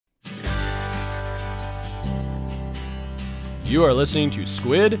You are listening to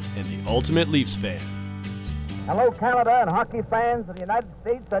Squid and the Ultimate Leafs Fan. Hello, Canada and hockey fans of the United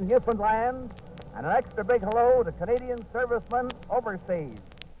States and Newfoundland, and an extra big hello to Canadian servicemen overseas.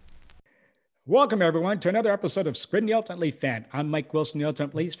 Welcome, everyone, to another episode of Squid and the Ultimate Leaf Fan. I'm Mike Wilson, the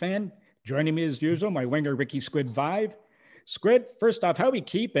Ultimate Leafs Fan. Joining me as usual, my winger, Ricky Squid Vive. Squid, first off, how are we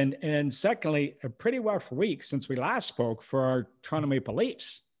keeping? And secondly, a pretty rough week since we last spoke for our Toronto Maple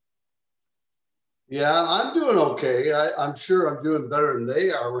Leafs. Yeah, I'm doing okay. I'm sure I'm doing better than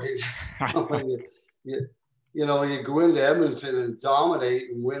they are right now. You go into Edmonton and dominate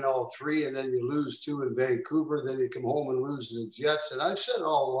and win all three, and then you lose two in Vancouver, then you come home and lose to the Jets. And I've said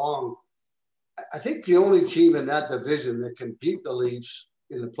all along, I think the only team in that division that can beat the Leafs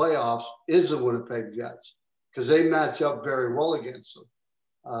in the playoffs is the Winnipeg Jets, because they match up very well against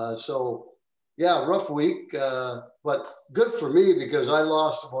them. Yeah, rough week, but good for me because I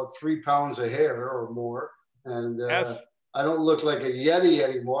lost about 3 pounds of hair or more. And Yes. I don't look like a Yeti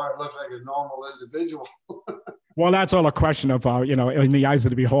anymore. I look like a normal individual. Well, that's all a question of, in the eyes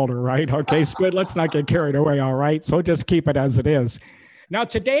of the beholder, right? Okay, Squid, let's not get carried away, all right? So just keep it as it is. Now,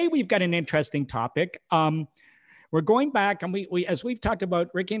 today we've got an interesting topic. We're going back, and we as we've talked about,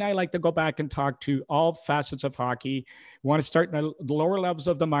 Ricky and I like to go back and talk to all facets of hockey. We want to start in the lower levels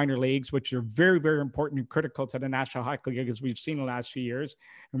of the minor leagues, which are very, very important and critical to the National Hockey League, as we've seen in the last few years.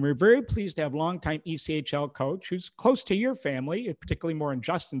 And we're very pleased to have longtime ECHL coach, who's close to your family, particularly more on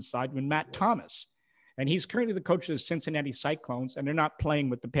Justin's side, when Matt Thomas. And he's currently the coach of the Cincinnati Cyclones, and they're not playing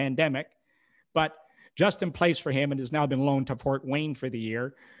with the pandemic. But Justin plays for him and has now been loaned to Fort Wayne for the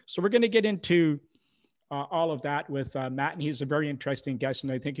year. So we're going to get into all of that with Matt, and he's a very interesting guest,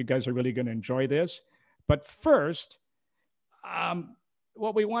 and I think you guys are really going to enjoy this. But first,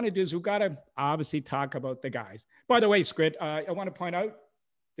 what we want to do is we've got to obviously talk about the guys. By the way, Squid, I want to point out,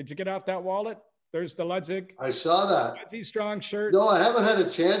 did you get off that wallet? There's the Ludwig. I saw that. Ludwig Strong shirt. No, I haven't had a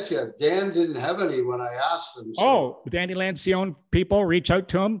chance yet. Dan didn't have any when I asked him. So. Oh, Danny Lancione people, reach out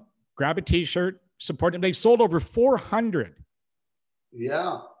to him, grab a T-shirt, support him. They've sold over 400.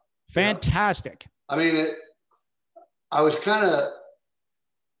 Yeah. Fantastic. Yeah. I mean, I was kind of,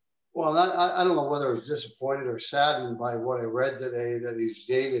 I don't know whether I was disappointed or saddened by what I read today, that he's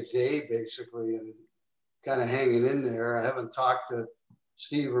day-to-day basically and kind of hanging in there. I haven't talked to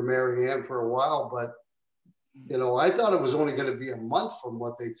Steve or Mary Ann for a while, but, I thought it was only going to be a month from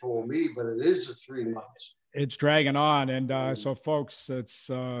what they told me, but it is 3 months. It's dragging on. And so folks, it's,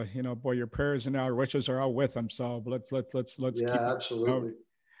 boy, your prayers and our wishes are all with them. So let's Yeah, keep absolutely.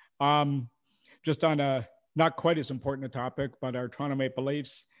 Just on a not quite as important a topic, but our Toronto Maple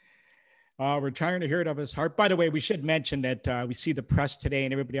Leafs, we're trying to hear it of his heart. By the way, we should mention that we see the press today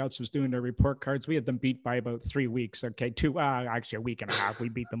and everybody else was doing their report cards. We had them beat by about 3 weeks. Okay, actually a week and a half. We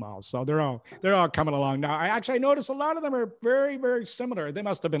beat them all. So they're all coming along now. I noticed a lot of them are very, very similar. They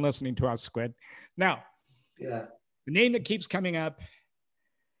must have been listening to us, Squid. Now, yeah, the name that keeps coming up,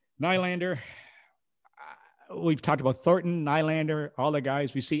 Nylander. We've talked about Thornton, Nylander, all the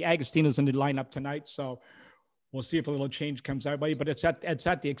guys. We see Agostino's in the lineup tonight, so we'll see if a little change comes our way. But it's at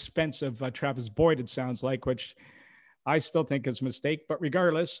the expense of Travis Boyd, it sounds like, which I still think is a mistake. But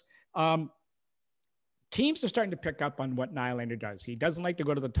regardless, teams are starting to pick up on what Nylander does. He doesn't like to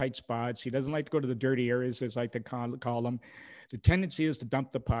go to the tight spots. He doesn't like to go to the dirty areas, as I like to call them. The tendency is to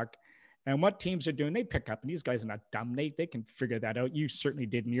dump the puck. And what teams are doing, they pick up. And these guys are not dumb. They can figure that out. You certainly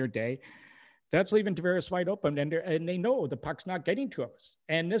did in your day. That's leaving Tavares wide open, and they know the puck's not getting to us.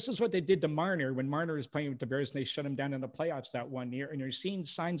 And this is what they did to Marner when Marner was playing with Tavares, and they shut him down in the playoffs that one year. And you're seeing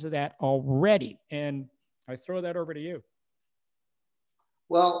signs of that already. And I throw that over to you.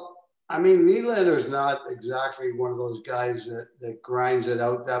 Well, I mean, Nylander's not exactly one of those guys that grinds it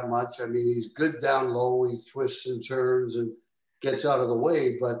out that much. I mean, he's good down low. He twists and turns and gets out of the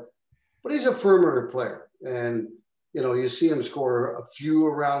way, but he's a perimeter player. And you see him score a few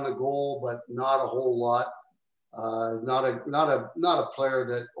around the goal, but not a whole lot. Not a player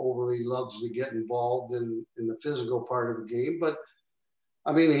that overly loves to get involved in the physical part of the game. But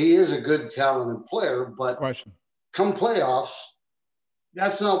I mean, he is a good, talented player. But come playoffs,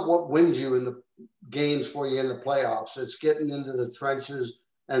 that's not what wins you in the games for you in the playoffs. It's getting into the trenches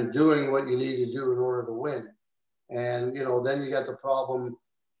and doing what you need to do in order to win. And then you got the problem.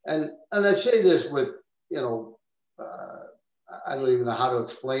 And I say this with I don't even know how to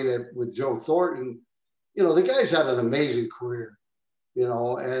explain it with Joe Thornton. The guy's had an amazing career,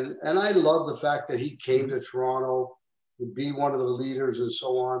 and I love the fact that he came to Toronto to be one of the leaders and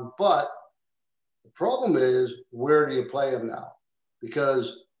so on. But the problem is, where do you play him now?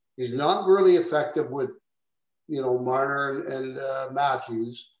 Because he's not really effective with, Marner and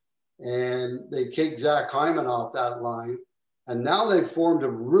Matthews. and they kicked Zach Hyman off that line. And now they've formed a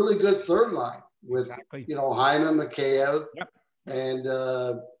really good third line with, Hyman, Mikheyev, and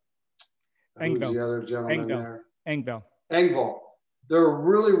who's the other gentleman there? Engvall. They're a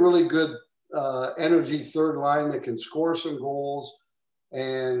really, really good energy third line that can score some goals.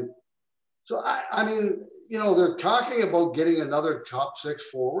 And so, I mean, they're talking about getting another top six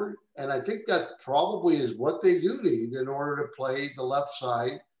forward. And I think that probably is what they do need in order to play the left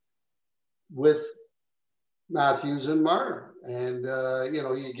side with Matthews and Martin. And,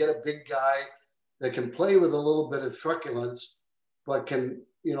 you get a big guy that can play with a little bit of truculence, but can,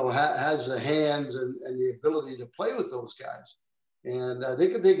 has the hands and the ability to play with those guys. And I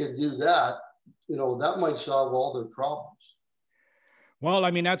think if they could do that, that might solve all their problems. Well,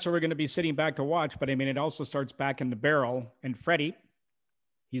 I mean, that's what we're going to be sitting back to watch. But I mean, it also starts back in the barrel. And Freddie,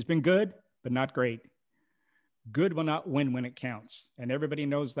 he's been good, but not great. Good will not win when it counts. And everybody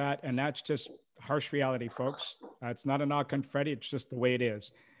knows that. And that's just harsh reality, folks. It's not a knock on Freddie. It's just the way it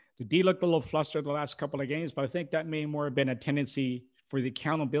is. The D looked a little flustered the last couple of games, but I think that may more have been a tendency for the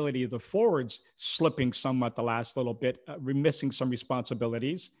accountability of the forwards slipping somewhat the last little bit, missing some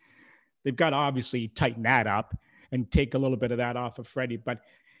responsibilities. They've got to obviously tighten that up and take a little bit of that off of Freddie, but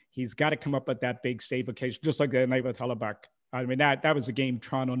he's got to come up with that big save occasion, just like the night with Hellebuck. I mean, that was a game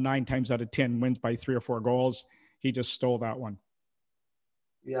Toronto 9 times out of 10 wins by 3 or 4 goals. He just stole that one.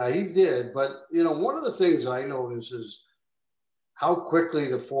 Yeah, he did. But, one of the things I notice is how quickly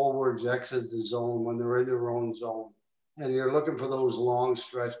the forwards exit the zone when they're in their own zone. And you're looking for those long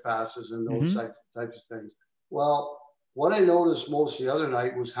stretch passes and those types of things. Well, what I noticed most the other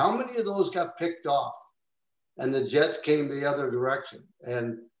night was how many of those got picked off and the Jets came the other direction.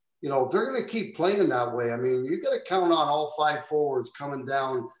 And, if they're going to keep playing that way, I mean, you got to count on all 5 forwards coming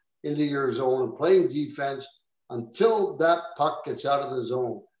down into your zone and playing defense until that puck gets out of the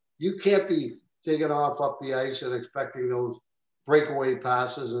zone. You can't be taking off up the ice and expecting those breakaway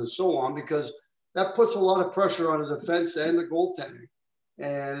passes and so on, because that puts a lot of pressure on the defense and the goaltending.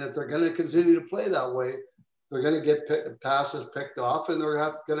 And if they're going to continue to play that way, they're going to get passes picked off and they're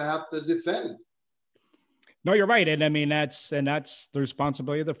going to have to defend. No, you're right. And I mean, that's the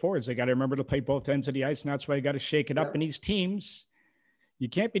responsibility of the forwards. They got to remember to play both ends of the ice. And that's why you got to shake it up in these teams. You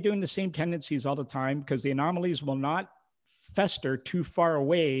can't be doing the same tendencies all the time, because the anomalies will not fester too far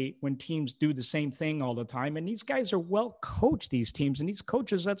away when teams do the same thing all the time. And these guys are well coached, these teams. And these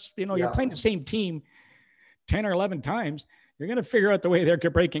coaches, you're playing the same team 10 or 11 times. You're going to figure out the way they're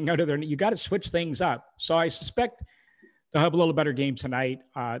breaking out of there. You got to switch things up. So I suspect they'll have a little better game tonight.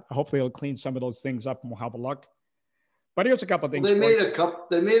 Hopefully it'll clean some of those things up and we'll have a look. But here's a couple of things. They made a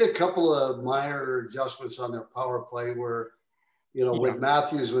couple of minor adjustments on their power play where, with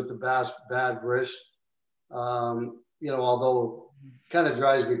Matthews with the bad wrist, although it kind of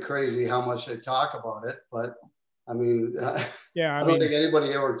drives me crazy how much they talk about it. But I mean, I don't think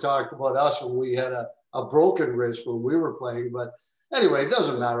anybody ever talked about us when we had a broken wrist when we were playing. But anyway, it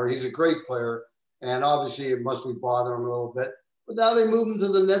doesn't matter. He's a great player. And obviously it must be bothering him a little bit. But now they move him to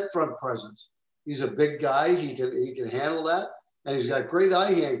the net front presence. He's a big guy. He can handle that. And he's got great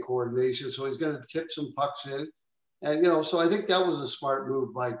eye-hand coordination. So he's going to tip some pucks in. And, so I think that was a smart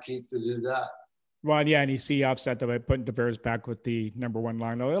move by Keith to do that. Well, yeah, and you see offset that by putting Tavares back with the number 1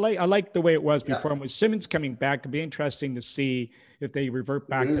 line. I like the way it was before. With Simmons coming back, it'd be interesting to see if they revert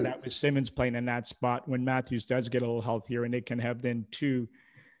back to that with Simmons playing in that spot when Matthews does get a little healthier and they can have then 2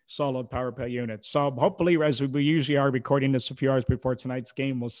 solid power play units. So hopefully, as we usually are recording this a few hours before tonight's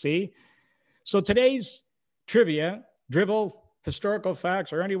game, we'll see. So today's trivia, drivel, historical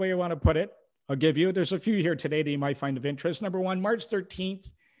facts, or any way you want to put it, I'll give you. There's a few here today that you might find of interest. Number 1, March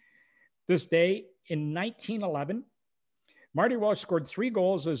 13th, this day in 1911, Marty Walsh scored 3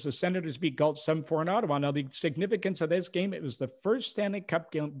 goals as the Senators beat Galt 7-4 in Ottawa. Now, the significance of this game, it was the first Stanley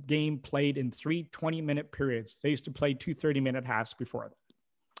Cup game played in 3 20-minute periods. They used to play 2 30-minute halves before that.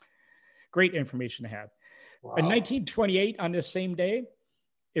 Great information to have. Wow. In 1928, on this same day,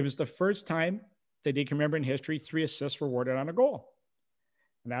 it was the first time that they can remember in history 3 assists were awarded on a goal.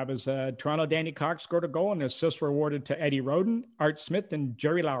 And that was Toronto Danny Cox scored a goal, and the assists were awarded to Eddie Roden, Art Smith, and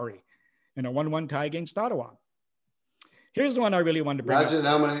Jerry Lowry in a 1-1 tie against Ottawa. Here's the one I really wanted to bring up.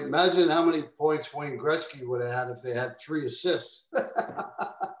 Imagine how many points Wayne Gretzky would have had if they had 3 assists.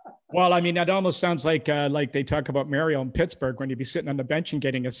 Well, I mean, that almost sounds like they talk about Mario in Pittsburgh when he'd be sitting on the bench and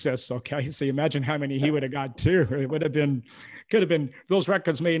getting assists. Okay, so imagine how many he would have got too. It could have been. Those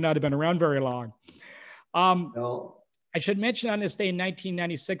records may not have been around very long. No. I should mention on this day in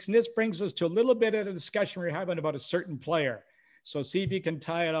 1996, and this brings us to a little bit of a discussion we're having about a certain player. So see if you can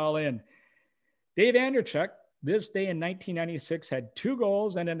tie it all in. Dave Andreychuk this day in 1996 had 2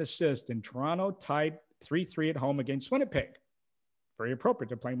 goals and an assist, and Toronto tied 3-3 at home against Winnipeg. Very appropriate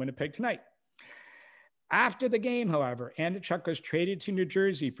to play Winnipeg tonight. After the game, however, Andreychuk was traded to New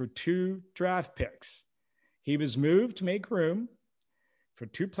Jersey for 2 draft picks. He was moved to make room for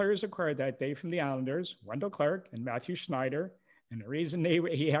 2 players acquired that day from the Islanders, Wendell Clark and Matthew Schneider. And the reason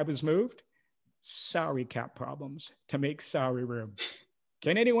he was moved? Salary cap problems, to make salary room.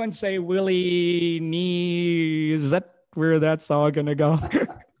 Can anyone say Willie Nee? Is that where that's all going to go?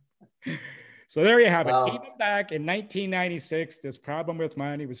 So there you have it. Wow. Even back in 1996, this problem with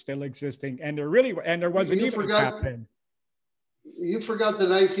money was still existing, and there wasn't even a captain. You forgot the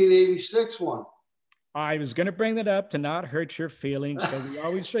 1986 one. I was going to bring that up to not hurt your feelings. So we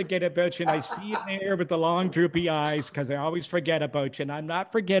always forget about you. And I see you there with the long, droopy eyes because I always forget about you. And I'm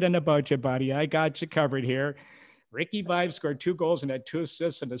not forgetting about you, buddy. I got you covered here. Ricky Vaive scored 2 goals and had 2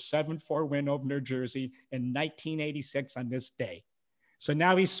 assists in a 7-4 win over New Jersey in 1986 on this day. So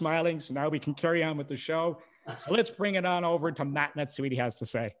now he's smiling. So now we can carry on with the show. So let's bring it on over to Matt. Let's see what he has to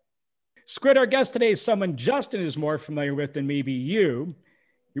say. Squid, our guest today is someone Justin is more familiar with than maybe you.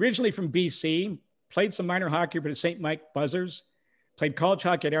 Originally from BC, played some minor hockey for the St. Mike Buzzers, played college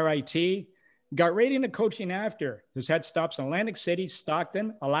hockey at RIT, got right into coaching after. Has had stops in Atlantic City,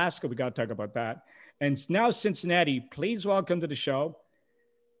 Stockton, Alaska. We got to talk about that. And now Cincinnati. Please welcome to the show,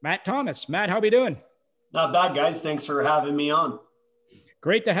 Matt Thomas. Matt, how are we doing? Not bad, guys. Thanks for having me on.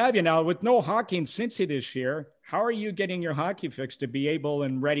 Great to have you. Now, with no hockey in Cincy this year, how are you getting your hockey fix to be able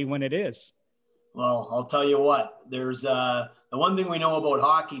and ready when it is? Well, I'll tell you what, there's the one thing we know about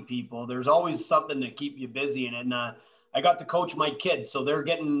hockey people, there's always something to keep you busy. And I got to coach my kids, so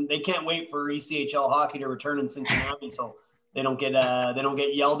they can't wait for ECHL hockey to return in Cincinnati. So they don't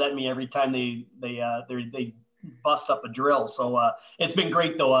get yelled at me every time they bust up a drill. So it's been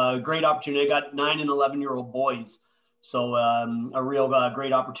great though. A great opportunity. I got 9 and 11-year-old boys. So a real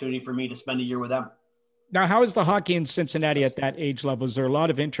great opportunity for me to spend a year with them. Now, how is the hockey in Cincinnati at that age level? Is there a lot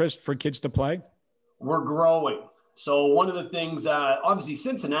of interest for kids to play? We're growing. So one of the things, obviously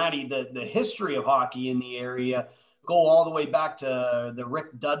Cincinnati, the history of hockey in the area go all the way back to the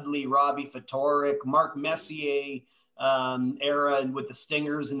Rick Dudley, Robbie Fatorik, Mark Messier era with the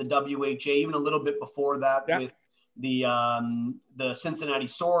Stingers in the WHA, even a little bit before that with the Cincinnati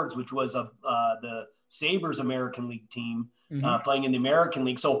Swords, which was the Sabres American League team playing in the American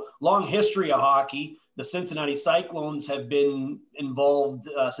League. So long history of hockey. The Cincinnati Cyclones have been involved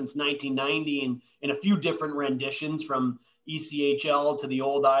since 1990 in a few different renditions, from ECHL to the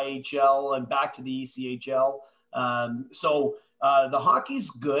old IHL and back to the ECHL. So the hockey's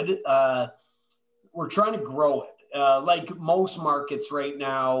good. We're trying to grow it. Like most markets right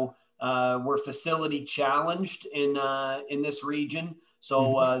now, we're facility challenged in this region.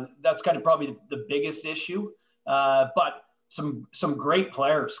 So that's kind of probably the biggest issue. But some great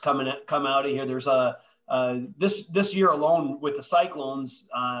players come out of here. There's this year alone with the Cyclones,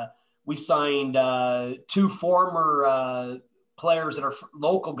 we signed 2 former players that are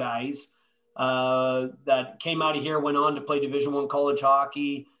local guys that came out of here, went on to play Division I college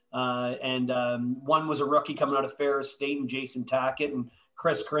hockey. And one was a rookie coming out of Ferris State, and Jason Tackett, and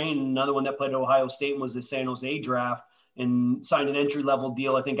Chris Crane, another one that played at Ohio State and was the San Jose draft and signed an entry-level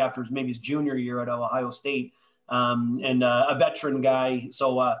deal, I think, after maybe his junior year at Ohio State. And a veteran guy.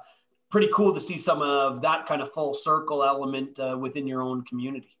 So pretty cool to see some of that kind of full circle element within your own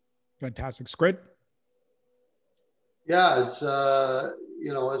community. Fantastic. Squid? Yeah, it's,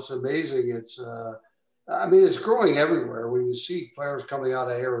 it's amazing. It's, it's growing everywhere. When you see players coming out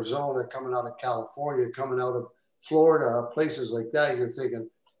of Arizona, coming out of California, coming out of Florida, places like that, you're thinking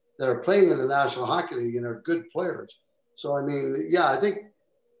that are playing in the National Hockey League and are good players. So, I think,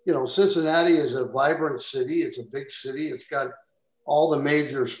 Cincinnati is a vibrant city. It's a big city. It's got all the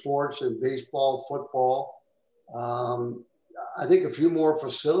major sports in baseball, football. I think a few more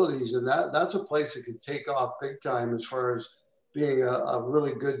facilities, and that's a place that can take off big time as far as being a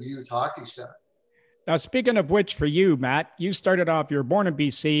really good youth hockey center. Now, speaking of which, for you, Matt, you started off, you were born in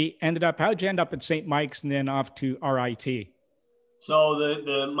BC, how'd you end up at St. Mike's and then off to RIT?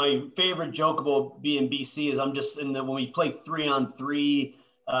 So my favorite joke about being BC is I'm just when we play 3-on-3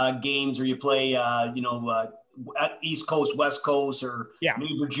 games, or you play, at East Coast, West Coast, or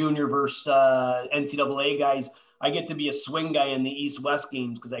major junior versus NCAA guys, I get to be a swing guy in the East-West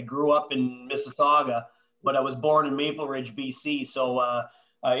games because I grew up in Mississauga, but I was born in Maple Ridge, BC. So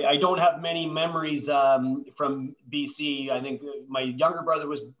I don't have many memories from BC. I think my younger brother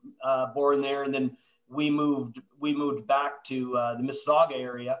was born there, and then we moved back to the Mississauga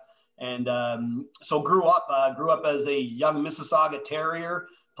area. And so grew up as a young Mississauga Terrier,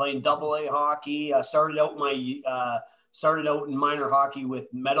 playing AA hockey. Started out in minor hockey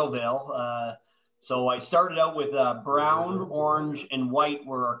with Meadowvale. So I started out with brown, orange, and white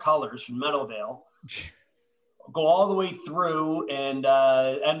were our colors from Meadowvale. Go all the way through and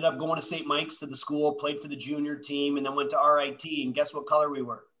ended up going to St. Mike's to the school, played for the junior team, and then went to RIT. And guess what color we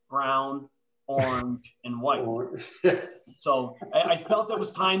were? Brown, orange, and white. So I felt it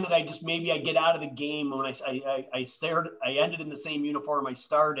was time that I get out of the game. When I ended in the same uniform I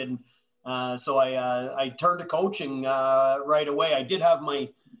started. So I turned to coaching right away. I did have my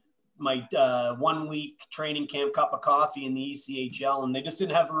 1 week training camp cup of coffee in the ECHL, and they just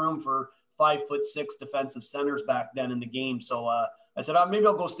didn't have room for 5'6" defensive centers back then in the game. So I said, maybe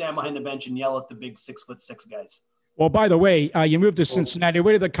I'll go stand behind the bench and yell at the big 6'6" guys. Well, by the way, you moved to Cincinnati.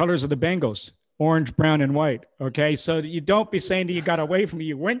 What are the colors of the Bengals? Orange, brown, and white. Okay. So you don't be saying that you got away from it.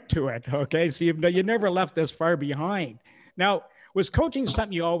 You went to it. Okay. So you never left this far behind. Now, was coaching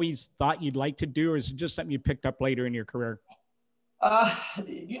something you always thought you'd like to do, or is it just something you picked up later in your career?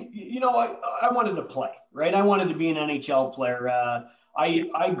 You know, I wanted to play, right? I wanted to be an NHL player.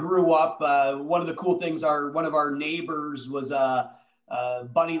 I grew up, one of the cool things one of our neighbors was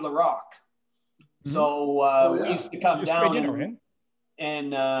Bunny LaRock. So we used to come down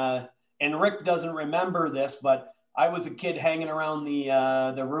and Rick doesn't remember this, but I was a kid hanging around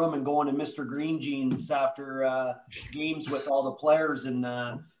the room and going to Mr. Green Jeans after games with all the players, and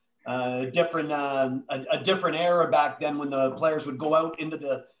a different era back then when the players would go out into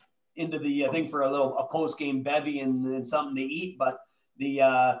the thing for a post-game bevy and something to eat. But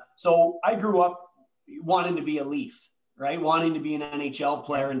so I grew up wanting to be a Leaf, right? Wanting to be an NHL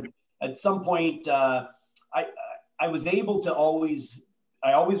player. And at some point, I was able to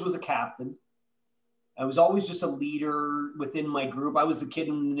I always was a captain. I was always just a leader within my group. I was the kid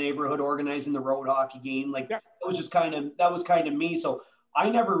in the neighborhood organizing the road hockey game. That was kind of me. So I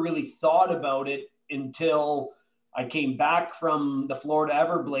never really thought about it until I came back from the Florida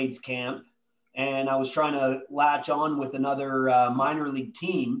Everblades camp, and I was trying to latch on with another minor league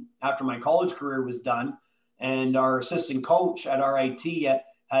team after my college career was done. And our assistant coach at RIT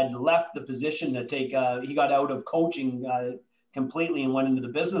had left the position to take, he got out of coaching completely and went into the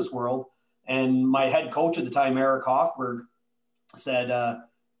business world. And my head coach at the time, Eric Hoffberg, said,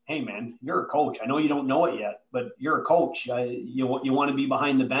 hey man, you're a coach. I know you don't know it yet, but you're a coach. You want to be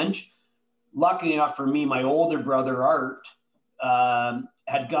behind the bench. Luckily enough for me, my older brother, Art,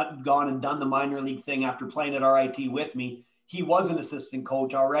 had gone and done the minor league thing after playing at RIT with me. He was an assistant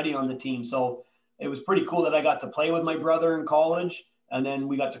coach already on the team. So it was pretty cool that I got to play with my brother in college, and then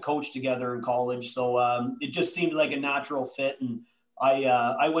we got to coach together in college. So it just seemed like a natural fit, and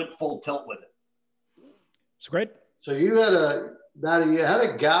I went full tilt with it. It's great. So you had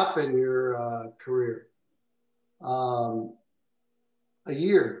a gap in your career, a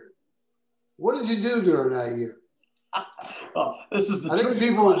year. What did you do during that year? Well, I think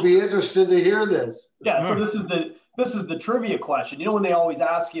people would be interested to hear this. Yeah. So this is the trivia question. You know, when they always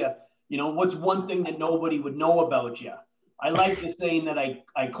ask you, what's one thing that nobody would know about you? I like the saying that I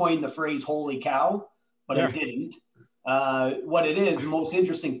coined the phrase "holy cow," but I didn't. What it is, the most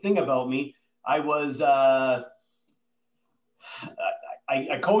interesting thing about me, I was I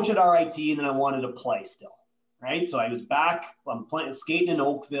coach at RIT, and then I wanted to play still, right? So I was back. I'm skating in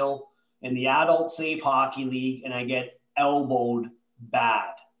Oakville in the Adult Safe Hockey League, and I get elbowed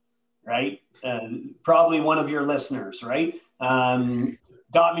bad, right? Probably one of your listeners, right?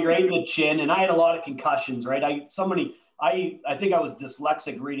 Got me right in the chin, and I had a lot of concussions, right? I think I was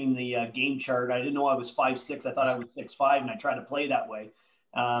dyslexic reading the game chart. I didn't know I was 5'6". I thought I was 6'5", and I tried to play that way.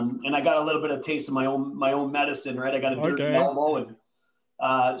 And I got a little bit of taste of my own medicine, right? I got a dirty elbow,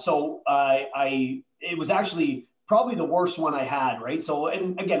 and so it was actually probably the worst one I had, right? So,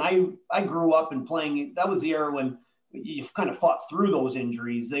 and again, I grew up in playing. That was the era when you kind of fought through those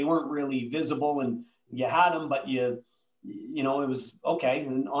injuries. They weren't really visible, and you had them, but it was okay,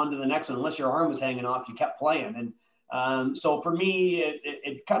 and on to the next one. Unless your arm was hanging off, you kept playing. And so for me,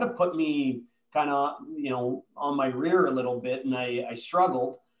 it kind of put me on my rear a little bit, and I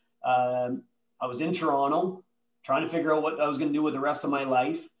struggled. I was in Toronto trying to figure out what I was going to do with the rest of my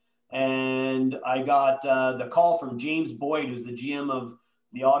life. And I got the call from James Boyd, who's the GM of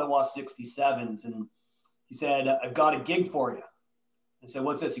the Ottawa 67s. And he said, I've got a gig for you. I said,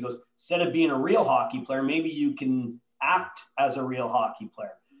 what's this? He goes, instead of being a real hockey player, maybe you can act as a real hockey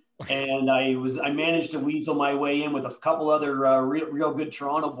player. And I managed to weasel my way in with a couple other real good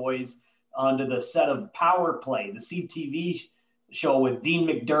Toronto boys onto the set of Power Play, the CTV show with Dean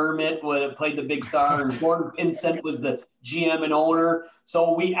McDermott, who played the big star, and Gordon Pinsent was the GM and owner.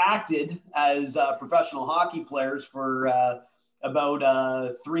 So we acted as professional hockey players for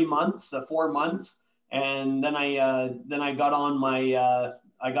about 3 months, 4 months. And then I got on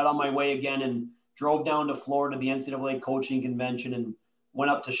my way again and drove down to Florida, the NCAA coaching convention, and went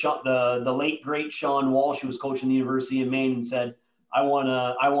up to the late great Sean Walsh, who was coaching the University of Maine, and said, I want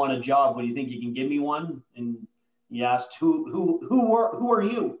a job. What do you think you can give me one? And he asked, who are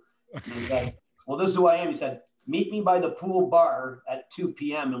you? And I said, well, this is who I am. He said, meet me by the pool bar at 2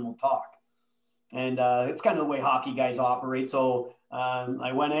 p.m. and we'll talk. And it's kind of the way hockey guys operate. So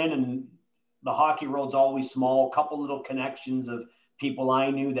I went in, and the hockey world's always small, a couple little connections of people I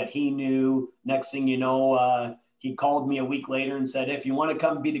knew that he knew. Next thing you know, he called me a week later and said, if you want to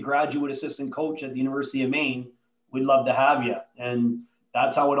come be the graduate assistant coach at the University of Maine, we'd love to have you. And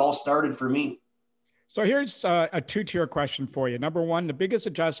that's how it all started for me. So here's a two-tier question for you. Number one, the biggest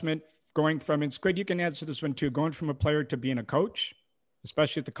adjustment going from, and Squid, you can answer this one too, going from a player to being a coach,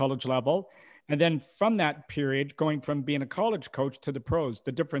 especially at the college level. And then from that period, going from being a college coach to the pros,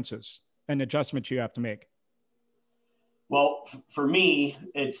 the differences and adjustments you have to make. Well, for me,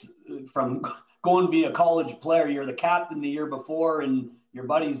 it's from going to be a college player. You're the captain the year before, and your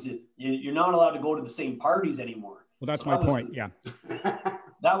buddies, you're not allowed to go to the same parties anymore. Well, that's my point. Yeah.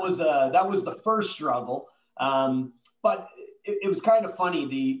 That was the first struggle. But it was kind of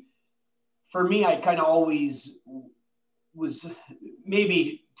funny. For me, I kind of always was,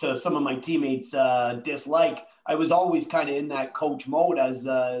 maybe to some of my teammates' dislike, I was always kind of in that coach mode as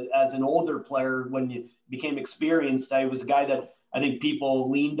an older player. When you became experienced, I was a guy that I think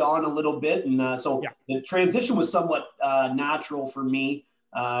people leaned on a little bit. And so the transition was somewhat natural for me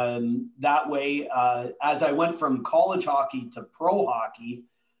that way. As I went from college hockey to pro hockey,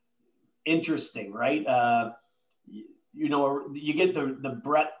 interesting, right? You get the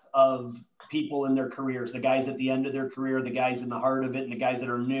breadth of people in their careers, the guys at the end of their career, the guys in the heart of it, and the guys that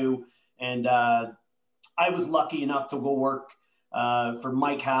are new. And I was lucky enough to go work for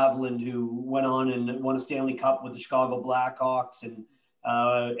Mike Havland, who went on and won a Stanley Cup with the Chicago Blackhawks.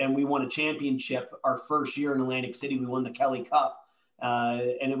 And we won a championship our first year in Atlantic City. We won the Kelly Cup.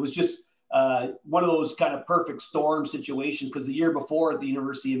 And it was just one of those kind of perfect storm situations, because the year before at the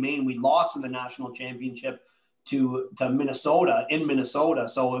University of Maine, we lost in the national championship to Minnesota, in Minnesota.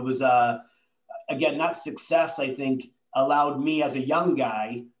 So it was, again, that success, I think, allowed me as a young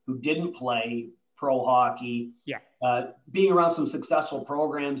guy who didn't play pro hockey, being around some successful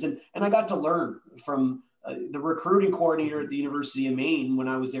programs. And I got to learn from the recruiting coordinator at the University of Maine when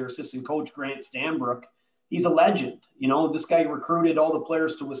I was their assistant coach, Grant Stambrook. He's a legend. This guy recruited all the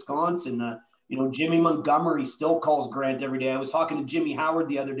players to Wisconsin. Jimmy Montgomery still calls Grant every day. I was talking to Jimmy Howard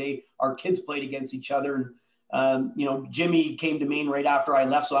the other day. Our kids played against each other. And, Jimmy came to Maine right after I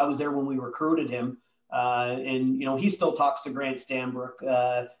left. So I was there when we recruited him. And he still talks to Grant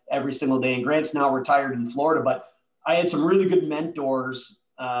Stambrook every single day. And Grant's now retired in Florida. But I had some really good mentors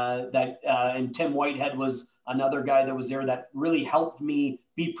and Tim Whitehead was another guy that was there that really helped me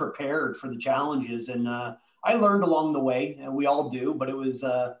be prepared for the challenges. And I learned along the way, and we all do. But it was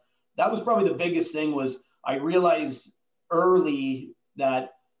that was probably the biggest thing. Was I realized early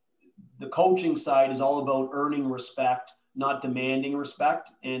that the coaching side is all about earning respect, not demanding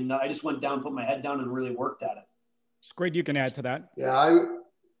respect. And I just went down, put my head down, and really worked at it. It's great. You can add to that. Yeah,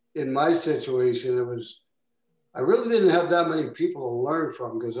 in my situation, I really didn't have that many people to learn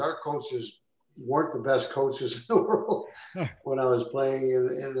from, because our coaches weren't the best coaches in the world when I was playing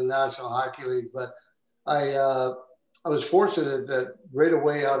in the National Hockey League. But I was fortunate that right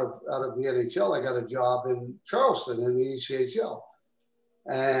away out of the NHL, I got a job in Charleston in the ECHL.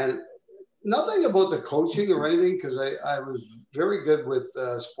 And nothing about the coaching or anything, because I was very good with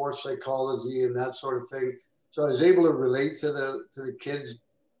sports psychology and that sort of thing. So I was able to relate to the kids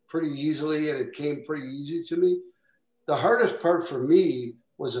pretty easily, and it came pretty easy to me. The hardest part for me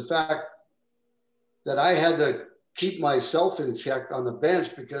was the fact that I had to keep myself in check on the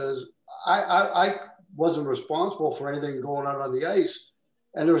bench, because I wasn't responsible for anything going on the ice,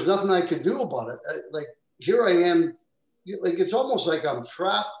 and there was nothing I could do about it. Like, here I am, like, it's almost like I'm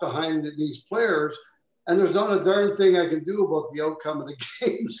trapped behind these players, and there's not a darn thing I can do about the outcome of the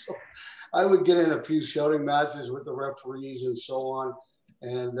game. So I would get in a few shouting matches with the referees and so on.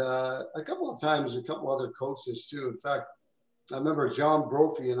 And a couple of times, a couple other coaches too. In fact, I remember John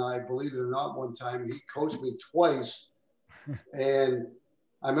Brophy and I, believe it or not, one time he coached me twice. And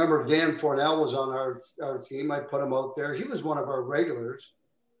I remember Dan Fornell was on our team. I put him out there. He was one of our regulars.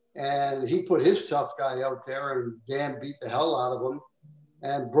 And he put his tough guy out there, and Dan beat the hell out of him.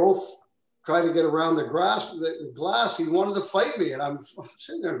 And Brophy tried to get around the glass. He wanted to fight me. And I'm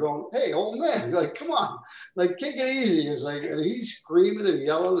sitting there going, hey, old man, he's like, come on, like, take it easy. It's like, and he's screaming and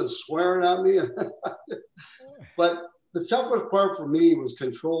yelling and swearing at me. But the toughest part for me was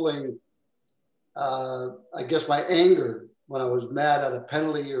controlling, I guess, my anger when I was mad at a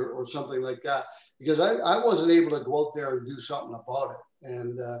penalty or something like that, because I wasn't able to go out there and do something about it.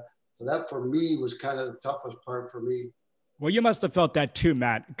 And so that for me was kind of the toughest part for me. Well, you must have felt that too,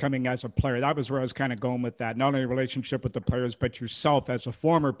 Matt, coming as a player. That was where I was kind of going with that. Not only a relationship with the players, but yourself as a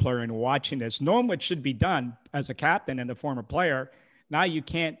former player and watching this, knowing what should be done as a captain and a former player. Now you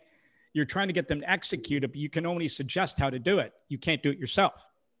can't, you're trying to get them to execute it, but you can only suggest how to do it. You can't do it yourself.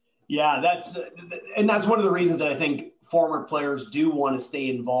 Yeah, that's one of the reasons that I think former players do want to stay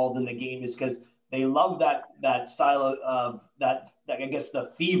involved in the game, is because they love that style of that, I guess,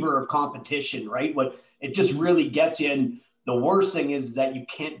 the fever of competition, right? What it just really gets you. And the worst thing is that you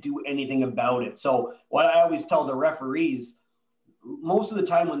can't do anything about it. So what I always tell the referees, most of the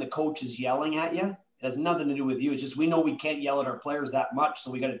time when the coach is yelling at you, it has nothing to do with you. It's just, we know we can't yell at our players that much,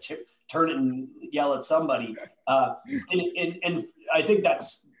 so we got to turn it and yell at somebody. And I think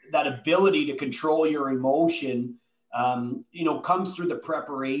that ability to control your emotion, comes through the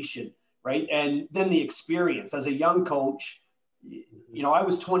preparation, right? And then the experience. As a young coach, I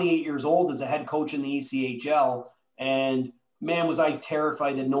was 28 years old as a head coach in the ECHL, and man, was I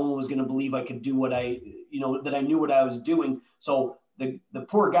terrified that no one was going to believe I could do that I knew what I was doing. So the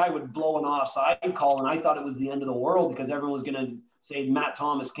poor guy would blow an offside call, and I thought it was the end of the world because everyone was going to say Matt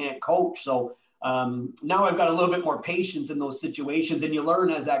Thomas can't coach. So now I've got a little bit more patience in those situations, and you learn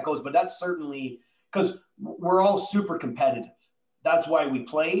as that goes. But that's certainly because we're all super competitive. That's why we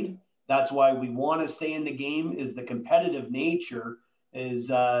played. That's why we want to stay in the game, is the competitive nature is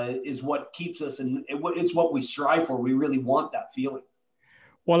what keeps us, and it's what we strive for. We really want that feeling.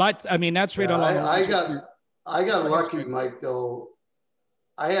 Well, that's right. Yeah, I got lucky, Mike, though.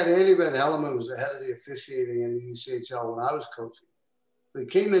 I had Andy Van Hellemond, who was the head of the officiating in the ECHL when I was coaching. He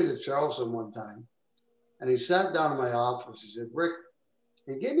came into Charleston one time, and he sat down in my office. He said, Rick,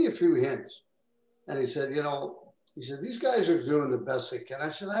 he gave me a few hints. And he said, these guys are doing the best they can. I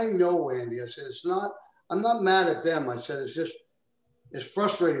said, I know, Andy. I said, I'm not mad at them. I said, it's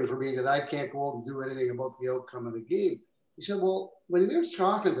frustrating for me that I can't go out and do anything about the outcome of the game. He said, well, when you're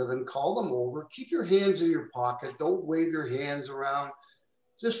talking to them, call them over, keep your hands in your pocket. Don't wave your hands around.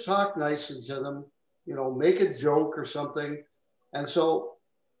 Just talk nicely to them, make a joke or something. And so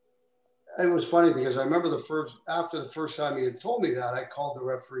it was funny because I remember after the first time he had told me that, I called the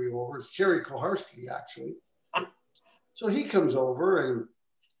referee over. It's Terry Koharski, actually. So he comes over,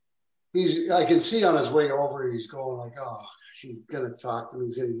 and I can see on his way over, he's going like, oh, he's going to talk to me.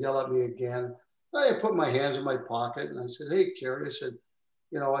 He's going to yell at me again. I put my hands in my pocket, and I said, hey, Kerry, I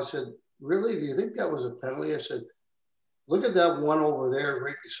said, really, do you think that was a penalty? I said, look at that one over there,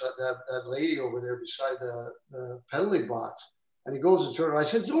 right beside that lady over there beside the penalty box. And he goes to turn. I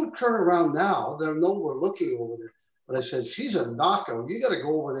said, don't turn around now. They'll know we're looking over there. But I said, she's a knockout. You got to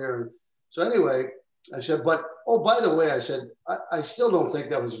go over there. And so anyway, I said, but, oh, by the way, I said, I still don't think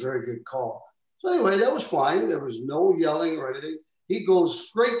that was a very good call. So anyway, that was fine. There was no yelling or anything. He goes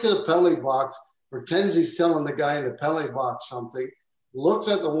straight to the penalty box, pretends he's telling the guy in the penalty box something, looks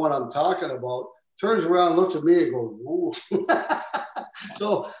at the one I'm talking about, turns around, looks at me and goes, ooh.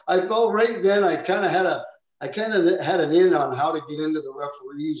 So I felt right then I kind of had an in on how to get into the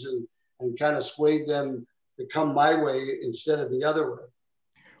referees and kind of swayed them to come my way instead of the other way.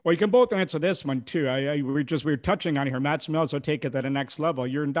 Well, you can both answer this one too. We're touching on here. Matt Smells will take it to the next level.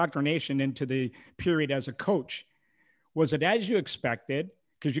 Your indoctrination into the period as a coach, was it as you expected?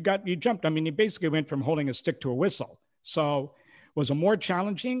 Because you jumped. I mean, you basically went from holding a stick to a whistle. So was it more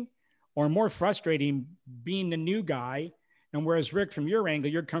challenging or more frustrating being the new guy? And whereas Rick, from your angle,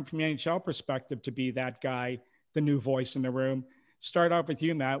 you're come from the NHL perspective to be that guy, the new voice in the room. Start off with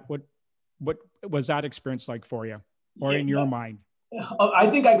you, Matt. What was that experience like for you, or in your mind? I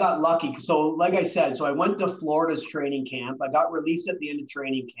think I got lucky. So like I said, I went to Florida's training camp. I got released at the end of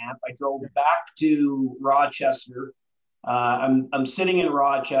training camp. I drove back to Rochester. I'm sitting in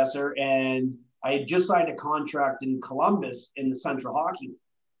Rochester, and I had just signed a contract in Columbus in the Central Hockey League.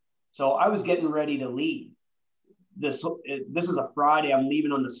 So I was getting ready to leave. This is a Friday. I'm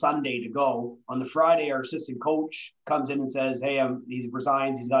leaving on the Sunday to go. On the Friday, our assistant coach comes in and says, hey, he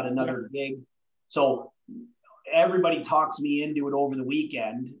resigns. He's got another gig. So everybody talks me into it over the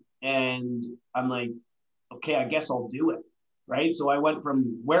weekend, and I'm like, okay, I guess I'll do it. Right. So I went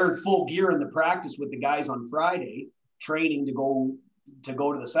from wearing full gear in the practice with the guys on Friday, training to go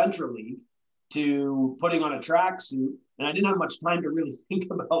to the Central League, to putting on a tracksuit. And I didn't have much time to really think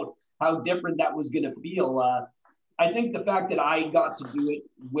about how different that was going to feel. I think the fact that I got to do it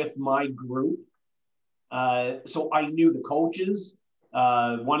with my group, so I knew the coaches.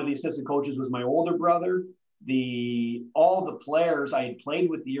 One of the assistant coaches was my older brother. all the players I had played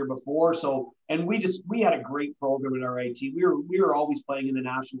with the year before. So, and we had a great program in our IT. We were always playing in the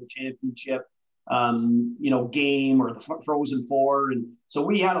national championship, game or the Frozen Four. And so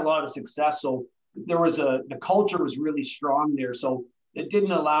we had a lot of success. So the culture was really strong there. So it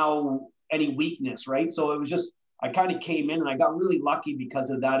didn't allow any weakness, right? So it was just, I kind of came in and I got really lucky because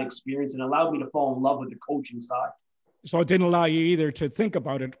of that experience and allowed me to fall in love with the coaching side. So it didn't allow you either to think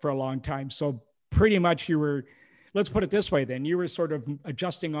about it for a long time. So pretty much you were, let's put it this way then, you were sort of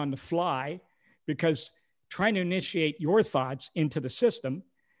adjusting on the fly, because trying to initiate your thoughts into the system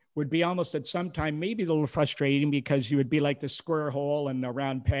would be almost at some time maybe a little frustrating, because you would be like the square hole and the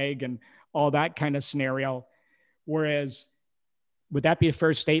round peg and all that kind of scenario. Whereas, would that be a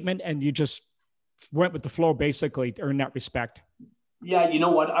fair statement? And you just went with the flow basically in that respect? Yeah, you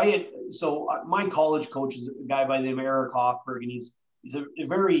know what? My college coach is a guy by the name of Eric Hoffberg, and he's a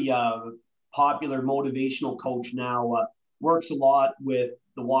very popular motivational coach now. Works a lot with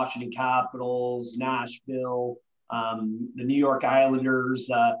the Washington Capitals, Nashville, the New York Islanders.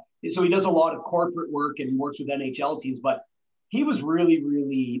 So he does a lot of corporate work and works with NHL teams, but he was really,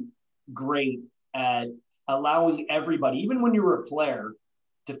 really great at allowing everybody, even when you were a player,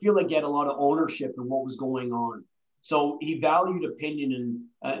 to feel like you had a lot of ownership in what was going on. So he valued opinion,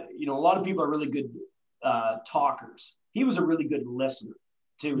 and a lot of people are really good talkers. He was a really good listener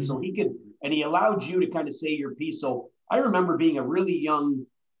too. Mm-hmm. So he allowed you to kind of say your piece. So I remember being a really young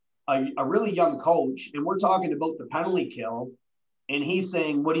coach, and we're talking about the penalty kill, and he's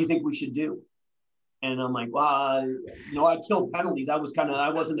saying, "What do you think we should do?" And I'm like, "Well, I killed penalties. I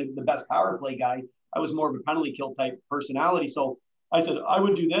wasn't the best power play guy. I was more of a penalty kill type personality." So I said, "I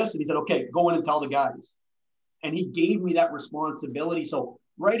would do this," and he said, "Okay, go in and tell the guys." And he gave me that responsibility. So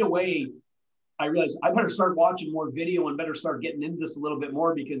right away, I realized I better start watching more video and better start getting into this a little bit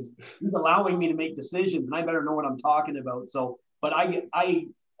more, because he's allowing me to make decisions and I better know what I'm talking about. So, but I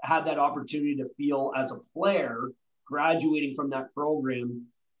had that opportunity to feel as a player graduating from that program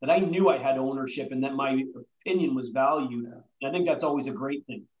that I knew I had ownership and that my opinion was valued. And I think that's always a great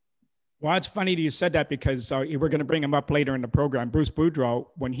thing. Well, it's funny that you said that, because we're going to bring him up later in the program. Bruce Boudreau,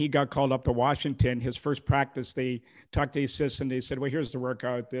 when he got called up to Washington, his first practice, they talked to the assistant. They said, "Well, here's the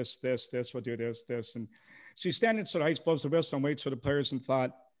workout, this, we'll do this. And so he's standing so the ice blows the whistle and waits for the players, and thought,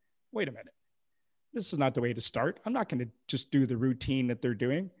 wait a minute, this is not the way to start. I'm not going to just do the routine that they're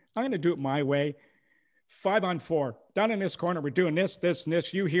doing. I'm going to do it my way. 5-on-4, down in this corner, we're doing this, and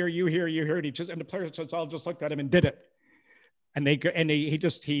this, you hear. And the players all just looked at him and did it. And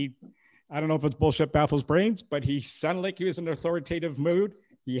he I don't know if it's bullshit baffles brains, but he sounded like he was in an authoritative mood.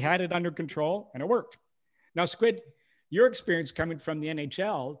 He had it under control, and it worked. Now, Squid, your experience coming from the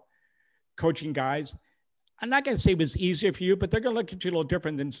NHL, coaching guys, I'm not going to say it was easier for you, but they're going to look at you a little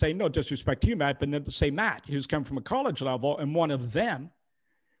different than say, no disrespect to you, Matt, but then to say Matt, who's come from a college level and one of them,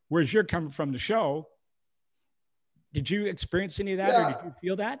 whereas you're coming from the show. Did you experience any of that, or did you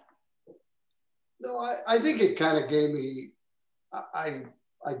feel that? No, I think it kind of gave me, I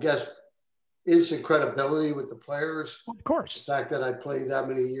guess, instant credibility with the players. Of course. The fact that I played that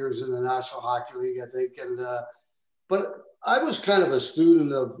many years in the National Hockey League, I think. And, but I was kind of a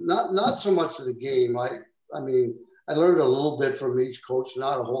student of not so much of the game. I mean, I learned a little bit from each coach,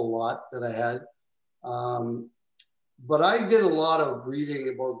 not a whole lot that I had. But I did a lot of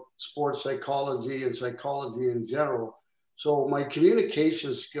reading about sports psychology and psychology in general. So my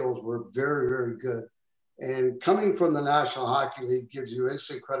communication skills were very, very good. And coming from the National Hockey League gives you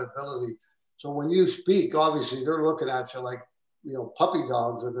instant credibility. So when you speak, obviously they're looking at you like, puppy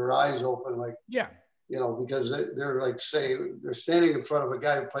dogs with their eyes open, like, yeah, because they're like, say, they're standing in front of a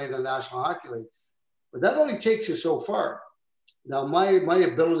guy who played in the National Hockey League. But that only takes you so far. Now, my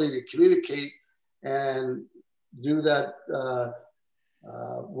ability to communicate and do that,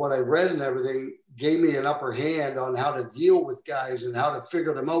 what I read and everything, gave me an upper hand on how to deal with guys and how to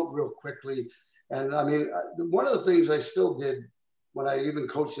figure them out real quickly. And I mean, one of the things I still did when I even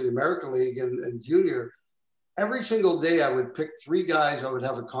coached in the American League and junior, every single day I would pick 3 guys I would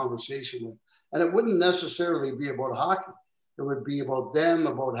have a conversation with. And it wouldn't necessarily be about hockey. It would be about them,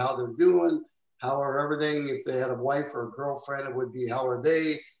 about how they're doing, how are everything. If they had a wife or a girlfriend, it would be how are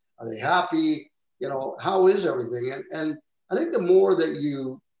they? Are they happy? How is everything? And I think the more that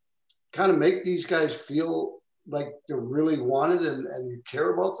you kind of make these guys feel like they're really wanted and you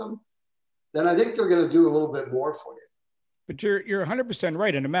care about them, then I think they're going to do a little bit more for you. But you're 100%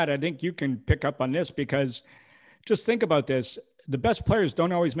 right. And Matt, I think you can pick up on this, because just think about this. The best players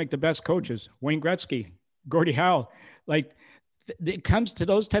don't always make the best coaches. Wayne Gretzky, Gordie Howe, it comes to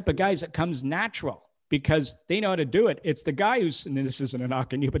those type of guys, it comes natural because they know how to do it. It's the guy and this isn't a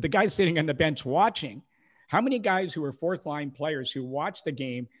knock on you, but the guy sitting on the bench watching How many guys who were fourth line players who watched the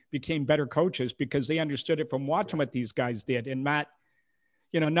game became better coaches because they understood it from watching what these guys did? And Matt,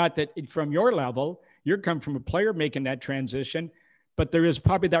 not that from your level, you're come from a player making that transition, but there is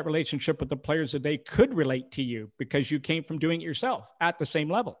probably that relationship with the players that they could relate to you because you came from doing it yourself at the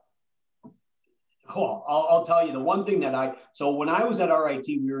same level. Well, I'll tell you the one thing so when I was at RIT,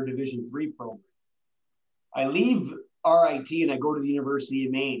 we were a Division III program. I leave RIT and I go to the University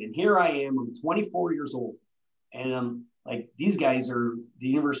of Maine, and here I am, I'm 24 years old. And I'm like, these guys are the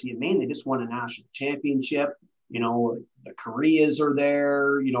University of Maine. They just won a national championship. The Koreas are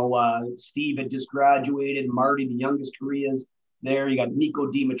there. Steve had just graduated. Marty, the youngest Korea's there. You got Nico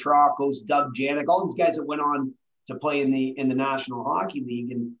Dimitrakos, Doug Janik, all these guys that went on to play in the National Hockey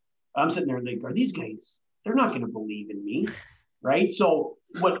League. And I'm sitting there like, are these guys, they're not going to believe in me. Right. So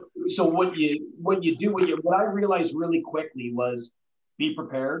what I realized really quickly was be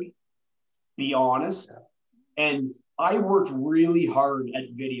prepared, be honest. And I worked really hard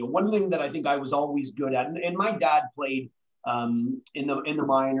at video. One thing that I think I was always good at, and my dad played in the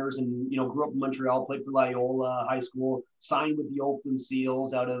minors and, grew up in Montreal, played for Loyola High School, signed with the Oakland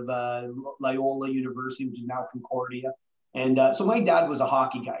Seals out of Loyola University, which is now Concordia. And so my dad was a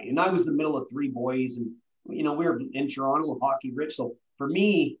hockey guy, and I was the middle of three boys, and we were in Toronto, hockey rich. So for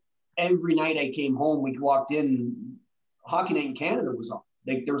me, every night I came home, we walked in, Hockey Night in Canada was on.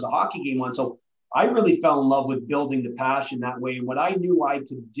 There was a hockey game on. So I really fell in love with building the passion that way. And what I knew I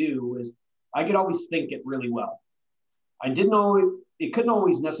could do is I could always think it really well. It couldn't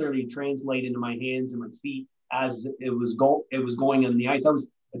always necessarily translate into my hands and my feet as it was going on the ice. I was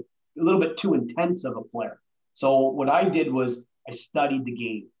a little bit too intense of a player. So what I did was I studied the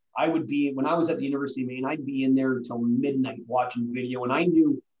game. When I was at the University of Maine, I'd be in there until midnight watching video. And I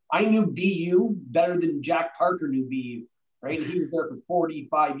knew BU better than Jack Parker knew BU, right? And he was there for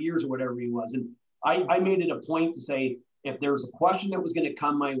 45 years or whatever he was. And I made it a point to say, if there was a question that was going to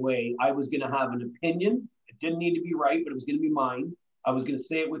come my way, I was going to have an opinion. It didn't need to be right, but it was going to be mine. I was going to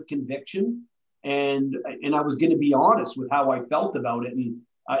say it with conviction. And I was going to be honest with how I felt about it. And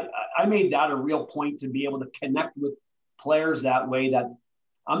I made that a real point to be able to connect with players that way, that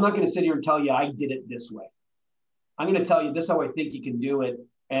I'm not going to sit here and tell you I did it this way. I'm going to tell you this is how I think you can do it.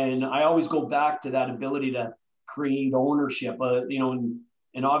 And I always go back to that ability to create ownership,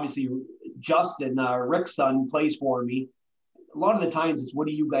 and obviously Justin, Rick's son, plays for me. A lot of the times it's, what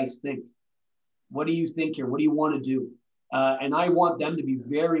do you guys think? What do you think here? What do you want to do? And I want them to be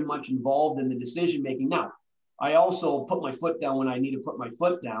very much involved in the decision-making. Now, I also put my foot down when I need to put my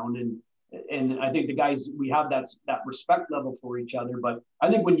foot down. And I think the guys, we have that respect level for each other. But I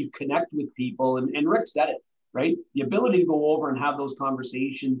think when you connect with people, and Rick said it, right? The ability to go over and have those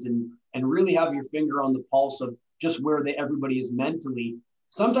conversations and really have your finger on the pulse of just where everybody is mentally.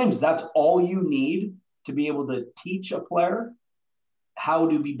 Sometimes that's all you need to be able to teach a player how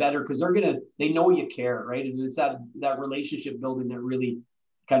to be better, because they know you care, right? And it's that relationship building that really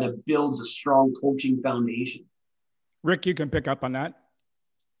kind of builds a strong coaching foundation. Rick, you can pick up on that.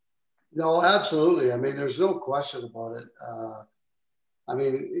 No, absolutely. I mean, there's no question about it. I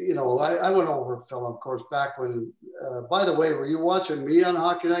went over Phil, of course, back when, by the way, were you watching me on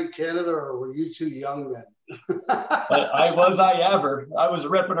Hockey Night in Canada, or were you too young then? I was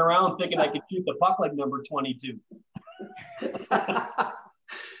ripping around thinking I could shoot the puck like number 22.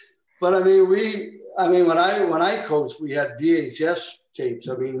 But I mean, when I coached, we had VHS tapes.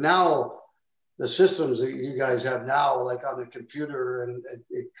 I mean, now the systems that you guys have now, like on the computer, and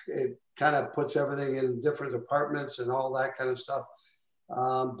it kind of puts everything in different departments and all that kind of stuff.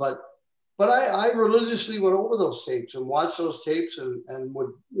 But I religiously went over those tapes and watched those tapes and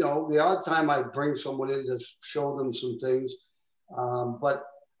would, the odd time I'd bring someone in to show them some things. But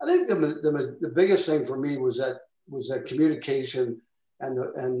I think the biggest thing for me was that communication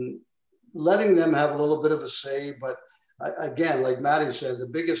and letting them have a little bit of a say. But again, like Matty said, the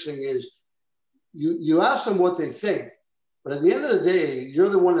biggest thing is you ask them what they think, but at the end of the day, you're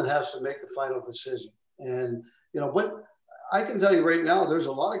the one that has to make the final decision. And, but I can tell you right now, there's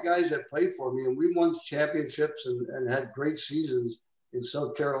a lot of guys that played for me, and we won championships and had great seasons in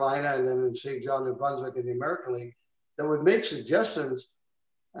South Carolina and then in St. John, New Brunswick in the American League that would make suggestions.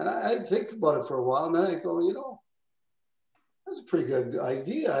 And I'd think about it for a while, and then I'd go, that's a pretty good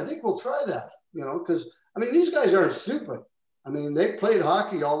idea. I think we'll try that, because, I mean, these guys aren't stupid. I mean, they played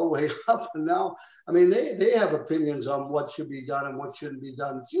hockey all the way up, and now, I mean, they have opinions on what should be done and what shouldn't be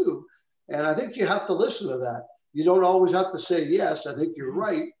done too. And I think you have to listen to that. You don't always have to say yes. I think you're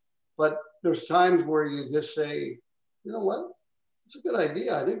right, but there's times where you just say, you know what, it's a good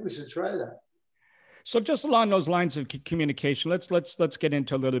idea. I think we should try that. So just along those lines of communication, let's get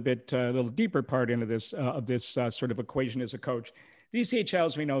into a little deeper part into this of this sort of equation as a coach. The ECHL,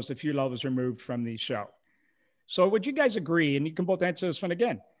 as we know, is a few levels removed from the show. So would you guys agree, and you can both answer this one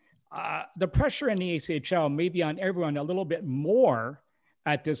again, the pressure in the ECHL may be on everyone a little bit more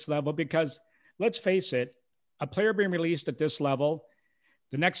at this level because, let's face it, a player being released at this level,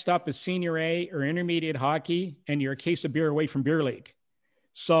 the next stop is senior A or intermediate hockey, and you're a case of beer away from beer league.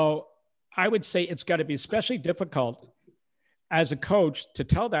 So I would say it's got to be especially difficult as a coach to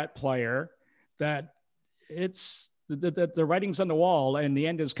tell that player that it's the writing's on the wall and the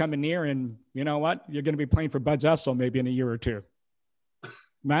end is coming near. And you know what? You're going to be playing for Bud Zessel maybe in a year or two.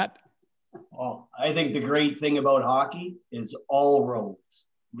 Matt? Well, I think the great thing about hockey is all roads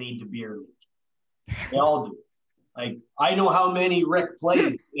lead to beer league. They all do. Like, I know how many Rick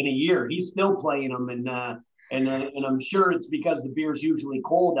plays in a year. He's still playing them. And I'm sure it's because the beer's usually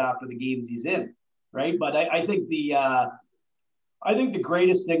cold after the games he's in, right? But I think the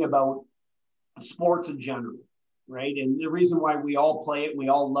greatest thing about sports in general, right, and the reason why we all play it, we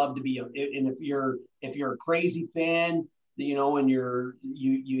all love to be, and if you're a crazy fan, you know, and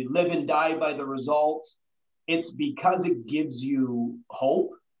you live and die by the results, it's because it gives you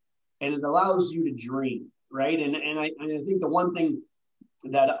hope and it allows you to dream, right? And I think the one thing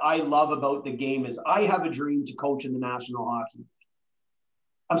that I love about the game is I have a dream to coach in the National Hockey League.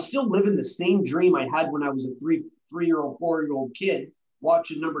 I'm still living the same dream I had when I was a 3-year-old, 4-year-old kid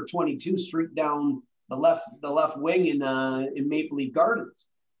watching number 22 streak down the left wing in Maple Leaf Gardens.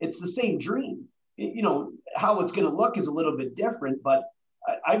 It's the same dream. You know, how it's going to look is a little bit different, but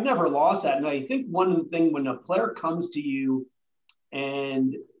I've never lost that. And I think one thing when a player comes to you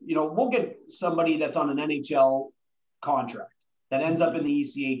and, you know, we'll get somebody that's on an NHL contract that ends up in the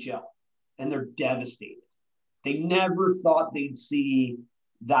ECHL and they're devastated. They never thought they'd see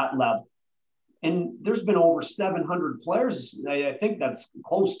that level. And there's been over 700 players, I think that's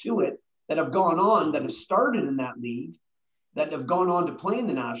close to it, that have gone on, that have started in that league, that have gone on to play in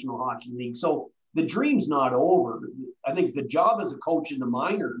the National Hockey League. So the dream's not over. I think the job as a coach in the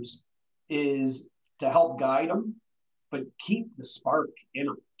minors is to help guide them, but keep the spark in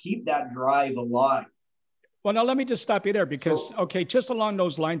them, keep that drive alive. Well, now let me just stop you there because, okay, just along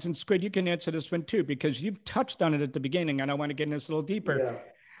those lines, and Squid, you can answer this one too, because you've touched on it at the beginning, and I want to get in this a little deeper. Yeah.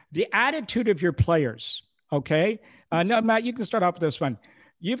 The attitude of your players, okay? No, Matt, you can start off with this one.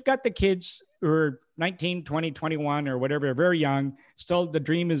 You've got the kids who are 19, 20, 21 or whatever, very young. Still, the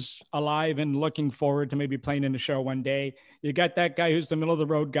dream is alive and looking forward to maybe playing in the show one day. You got that guy who's the middle of the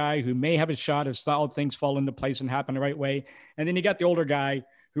road guy who may have a shot if solid things fall into place and happen the right way. And then you got the older guy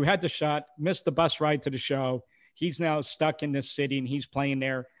who had the shot, missed the bus ride to the show. He's now stuck in this city and he's playing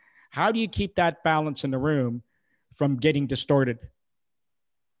there. How do you keep that balance in the room from getting distorted?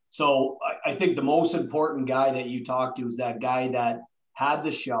 So I think the most important guy that you talk to is that guy that had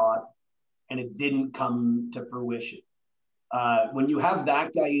the shot and it didn't come to fruition. When you have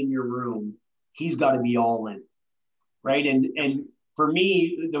that guy in your room, he's got to be all in, right? And for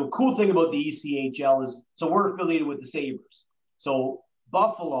me, the cool thing about the ECHL is, so we're affiliated with the Sabres. So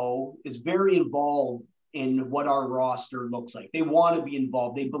Buffalo is very involved in what our roster looks like. They want to be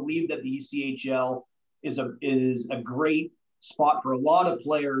involved. They believe that the ECHL is a great spot for a lot of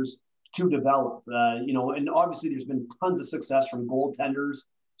players to develop, you know, and obviously there's been tons of success from goaltenders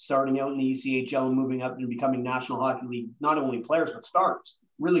starting out in the ECHL and moving up and becoming National Hockey League, not only players, but stars,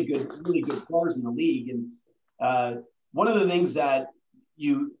 really good players in the league. And one of the things that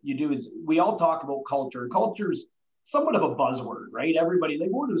you do is we all talk about culture, and culture is somewhat of a buzzword, right? Everybody,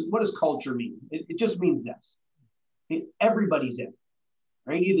 like, what does culture mean? It just means this. Everybody's in,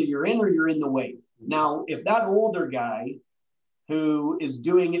 right? Either you're in or you're in the way. Now, if that older guy who is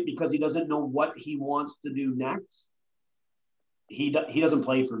doing it because he doesn't know what he wants to do next, he doesn't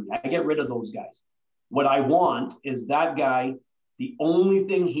play for me. I get rid of those guys. What I want is that guy, the only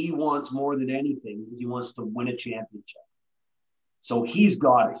thing he wants more than anything is he wants to win a championship. So he's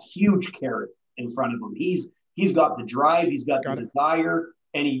got a huge carrot in front of him. He's got the drive, he's got the desire,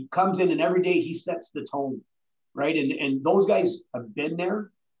 and he comes in and every day he sets the tone, right? And those guys have been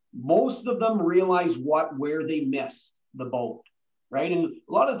there. Most of them realize where they missed the boat, right? And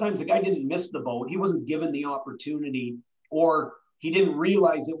a lot of times the guy didn't miss the boat. He wasn't given the opportunity, or he didn't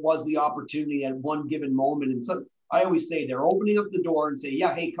realize it was the opportunity at one given moment. And so I always say they're opening up the door and say,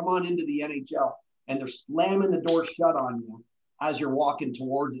 yeah, hey, come on into the NHL. And they're slamming the door shut on you as you're walking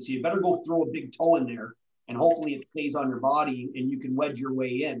towards it. So you better go throw a big toe in there and hopefully it stays on your body and you can wedge your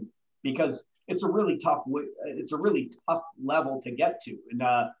way in, because it's a really tough level to get to. And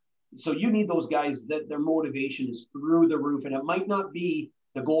so you need those guys that their motivation is through the roof, and it might not be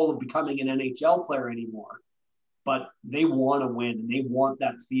the goal of becoming an NHL player anymore, but they want to win and they want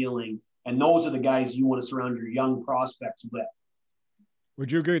that feeling. And those are the guys you want to surround your young prospects with.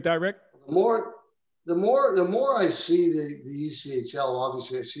 Would you agree with that, Rick? The more I see the ECHL,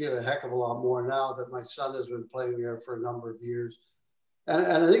 obviously I see it a heck of a lot more now that my son has been playing there for a number of years. And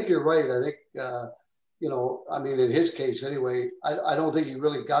I think you're right. I think, I mean, in his case anyway, I don't think he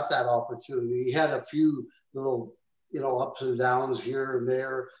really got that opportunity. He had a few little, ups and downs here and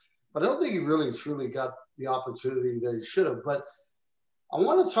there, but I don't think he really truly got the opportunity that he should have. But I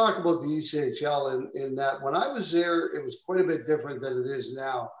want to talk about the ECHL in that when I was there, it was quite a bit different than it is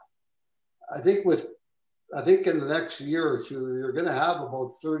now. I think in the next year or two, you're going to have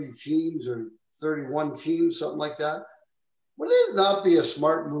about 30 teams or 31 teams, something like that. Would it not be a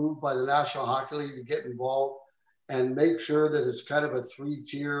smart move by the National Hockey League to get involved and make sure that it's kind of a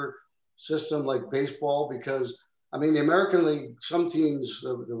 3-tier system like baseball? Because, I mean, the American League, some teams,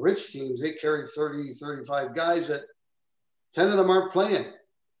 the rich teams, they carry 30, 35 guys that 10 of them aren't playing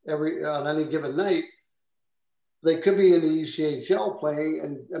on any given night. They could be in the ECHL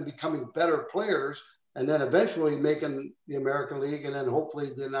playing and becoming better players, and then eventually making the American League and then hopefully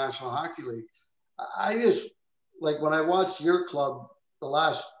the National Hockey League. I just, like when I watched your club the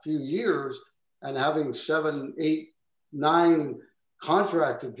last few years and having 7, 8, 9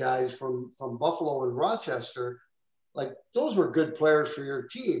 contracted guys from Buffalo and Rochester, like those were good players for your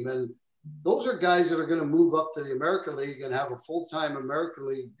team. And those are guys that are going to move up to the American League and have a full-time American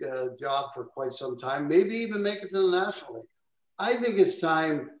League job for quite some time, maybe even make it to the National League. I think it's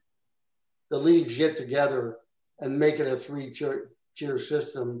time the leagues get together and make it a 3-tier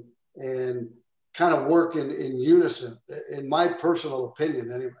system and kind of work in unison, in my personal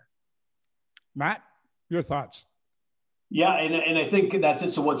opinion anyway. Matt, your thoughts? Yeah, and I think that's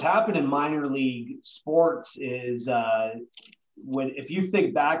it. So what's happened in minor league sports is if you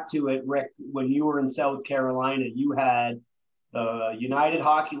think back to it, Rick, when you were in South Carolina, you had the United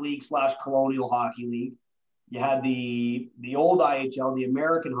Hockey League / Colonial Hockey League. You had the old IHL, the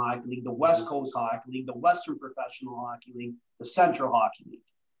American Hockey League, the West Coast Hockey League, the Western Professional Hockey League, the Central Hockey League.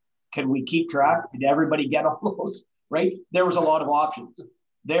 Can we keep track? Did everybody get all those? Right? There was a lot of options.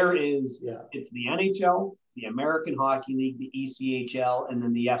 It's the NHL, the American Hockey League, the ECHL, and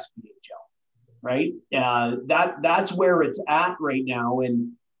then the SPHL. Right? That's where it's at right now.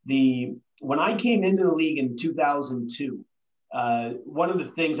 And when I came into the league in 2002, one of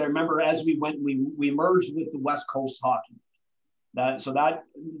the things I remember as we went, we merged with the West Coast Hockey League.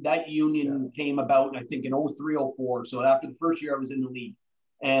 That union came about, I think, in 03, 04. So after the first year I was in the league.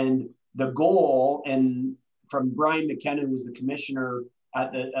 And the goal, and from Brian McKenna, who was the commissioner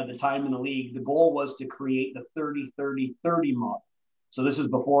at the time in the league, the goal was to create the 30-30-30 model. So this is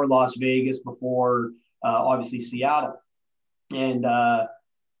before Las Vegas, before obviously Seattle. And the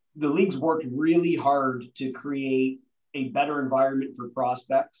league's worked really hard to create a better environment for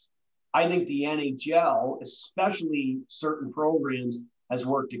prospects. I think the NHL, especially certain programs, has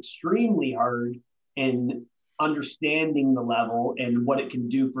worked extremely hard in understanding the level and what it can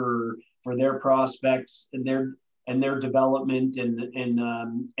do for their prospects and their development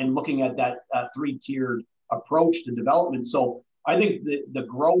and looking at that 3-tiered approach to development. So I think the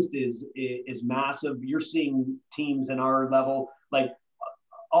growth is massive. You're seeing teams in our level. Like,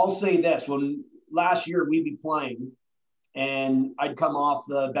 I'll say this: when last year we'd be playing, and I'd come off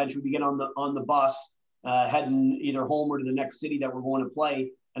the bench, we'd get on the bus, heading either home or to the next city that we're going to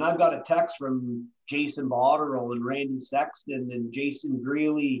play, and I've got a text from Jason Botterill and Randy Sexton and Jason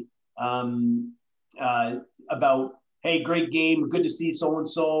Greeley about, hey, great game, good to see so and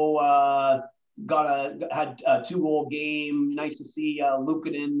so. Had a 2-goal game. Nice to see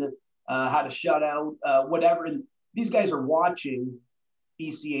Luukkonen had a shutout, whatever. And these guys are watching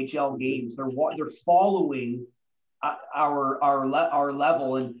ECHL games. They're following our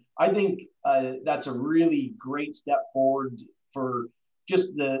level, and I think that's a really great step forward for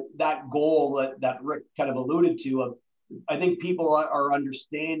just that goal that Rick kind of alluded to. I think people are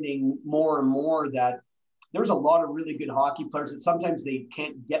understanding more and more that there's a lot of really good hockey players that sometimes they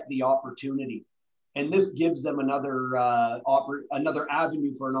can't get the opportunity. And this gives them another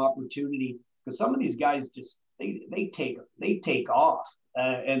avenue for an opportunity, because some of these guys just they take off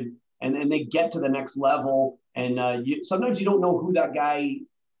and they get to the next level. And sometimes you don't know who that guy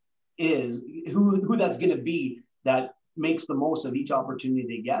is, who that's going to be that makes the most of each opportunity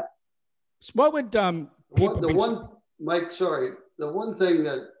they get. So what would Mike, sorry, the one thing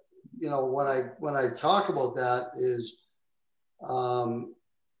that, when I talk about that is,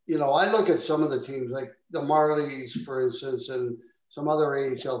 I look at some of the teams like the Marlies, for instance, and some other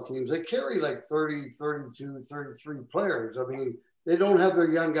AHL teams. They carry like 30, 32, 33 players. I mean, they don't have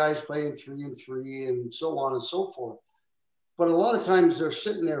their young guys playing 3-and-3 and so on and so forth. But a lot of times they're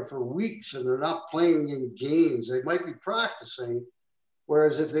sitting there for weeks and they're not playing in games. They might be practicing.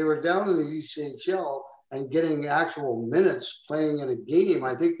 Whereas if they were down in the ECHL and getting actual minutes playing in a game,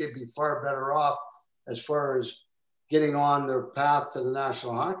 I think they'd be far better off as far as getting on their path to the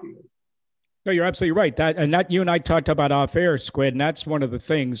National Hockey League. No, you're absolutely right. That you and I talked about off air, Squid, and that's one of the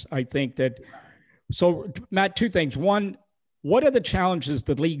things I think that. So, Matt, two things. One, what are the challenges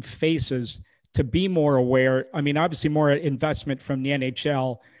the league faces to be more aware? I mean, obviously more investment from the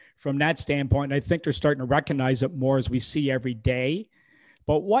NHL from that standpoint. I think they're starting to recognize it more as we see every day.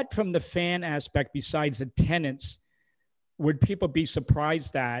 But what from the fan aspect, besides attendance, would people be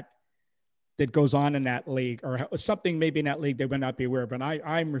surprised that goes on in that league, or something maybe in that league they would not be aware of? And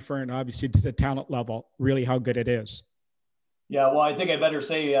I'm referring obviously to the talent level, really how good it is. Yeah, well, I think I better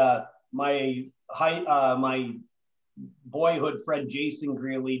say my boyhood friend Jason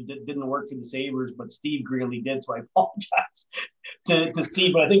Greeley didn't work for the Sabres, but Steve Greeley did, so I apologize to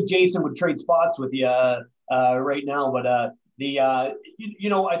Steve. But I think Jason would trade spots with you right now. But I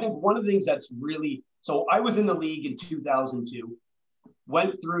think one of the things that's really, so I was in the league in 2002,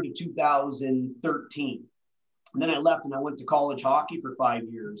 went through to 2013, and then I left and I went to college hockey for 5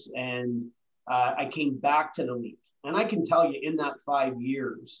 years, and I came back to the league. And I can tell you in that 5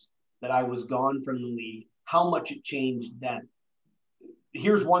 years that I was gone from the league, how much it changed then.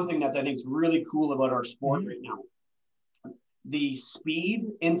 Here's one thing that I think is really cool about our sport right now. The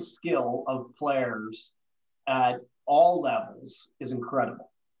speed and skill of players at all levels is incredible.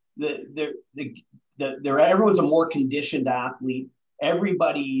 Everyone's a more conditioned athlete.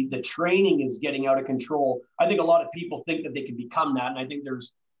 Everybody, the training is getting out of control. I think a lot of people think that they can become that. And I think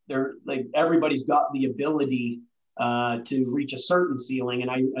everybody's got the ability to reach a certain ceiling. And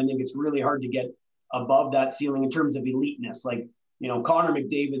I think it's really hard to get above that ceiling in terms of eliteness. Like, Connor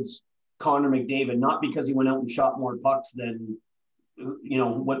McDavid's Connor McDavid, not because he went out and shot more pucks than,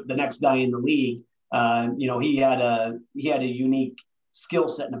 what the next guy in the league. He had a unique skill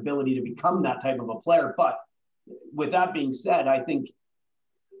set and ability to become that type of a player. But with that being said, I think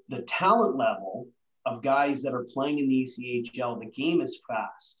the talent level of guys that are playing in the ECHL, the game is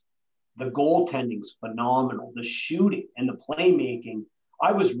fast. The goaltending's phenomenal. The shooting and the playmaking,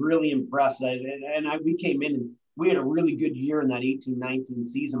 I was really impressed. We came in and we had a really good year in that 18-19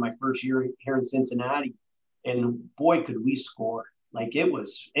 season, my first year here in Cincinnati. And boy, could we score. Like it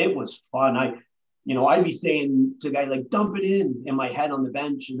was fun. I'd be saying to a guy, like, dump it in my head on the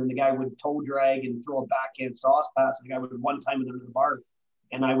bench. And then the guy would toe drag and throw a backhand sauce pass. And the guy would one time it under the bar.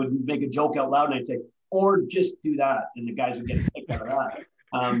 And I would make a joke out loud and I'd say, or just do that. And the guys would get a kick out of that.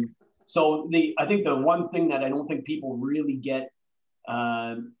 I think the one thing that I don't think people really get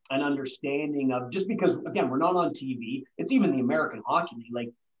an understanding of, just because, again, we're not on TV. It's even the American Hockey League. Like,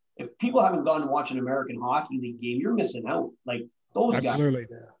 if people haven't gone to watch an American Hockey League game, you're missing out. Like, those Absolutely.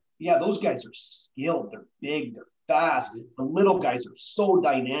 guys. Yeah, those guys are skilled. They're big. They're fast. The little guys are so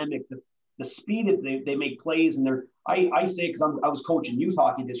dynamic. The speed that they make plays, and I say, because I was coaching youth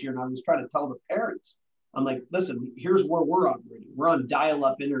hockey this year, and I was trying to tell the parents, I'm like, listen, here's where we're operating. We're on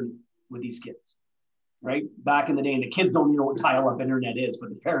dial-up internet with these kids, right? Back in the day, and the kids don't even know what dial-up internet is,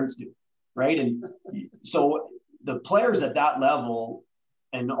 but the parents do, right? And so the players at that level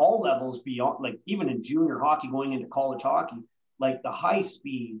and all levels beyond, like even in junior hockey going into college hockey, like the high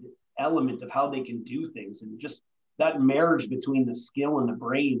speed element of how they can do things, and just that marriage between the skill and the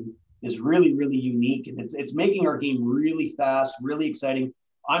brain is really, really unique. And it's making our game really fast, really exciting.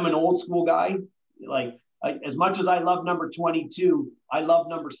 I'm an old school guy. Like, as much as I love number 22, I love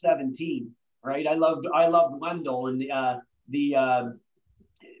number 17, right? I love Wendell and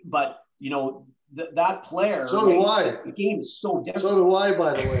but that player. So do I. The game is so different. So do I,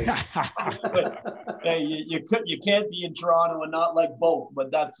 by the way. Hey, you can't be in Toronto and not like both.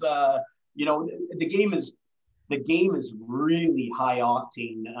 But that's the game is really high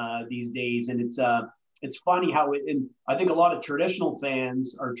octane these days, and it's funny how and I think a lot of traditional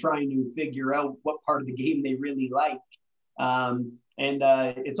fans are trying to figure out what part of the game they really like, and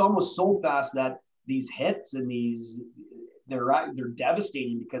it's almost so fast that these hits and they're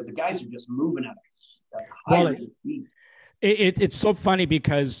devastating because the guys are just moving at a high speed. It's so funny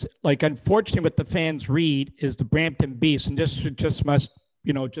because, like, unfortunately, what the fans read is the Brampton Beast, and this just must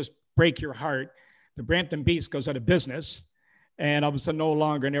just break your heart. The Brampton Beast goes out of business, and all of a sudden, no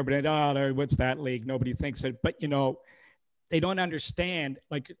longer, and everybody, what's that league? Nobody thinks it, but they don't understand.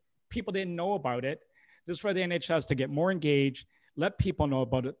 Like, people didn't know about it. This is where the NHL has to get more engaged, let people know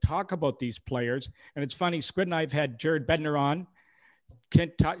about it, talk about these players. And it's funny, Squid and I have had Jared Bednar on.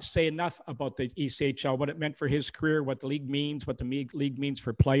 can't say enough about the ECHL, what it meant for his career, what the league means, what the league means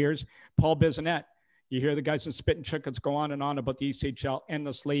for players. Paul Bissonnette, you hear the guys in Spittin' Chicklets go on and on about the ECHL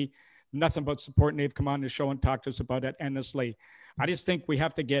endlessly. Nothing but support, and they've come on the show and talked to us about it endlessly. I just think we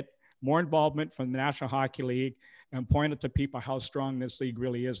have to get more involvement from the National Hockey League and point out to people how strong this league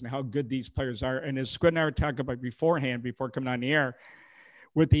really is and how good these players are. And as Squid and I were talking about beforehand, before coming on the air,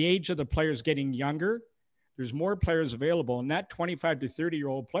 with the age of the players getting younger, there's more players available. And that 25 to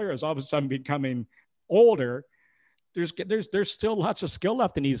 30-year-old player is all of a sudden becoming older. There's still lots of skill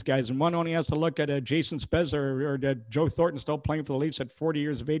left in these guys. And one only has to look at Jason Spezza or Joe Thornton still playing for the Leafs at 40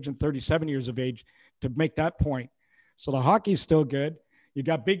 years of age and 37 years of age to make that point. So the hockey's still good. You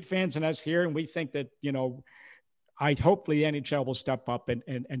got big fans in us here, and we think that, hopefully the NHL will step up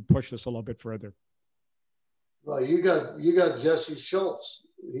and push this a little bit further. Well, you got Jesse Schultz.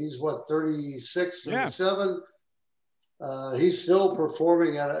 He's what, 36, 37? Yeah. He's still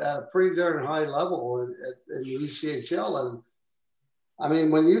performing at a pretty darn high level in the ECHL. And I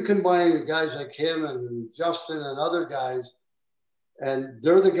mean, when you combine guys like him and Justin and other guys, and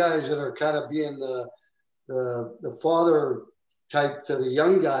they're the guys that are kind of being the father type to the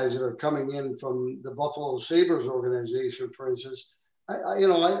young guys that are coming in from the Buffalo Sabres organization, for instance, I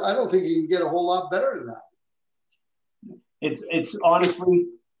don't think you can get a whole lot better than that. It's honestly,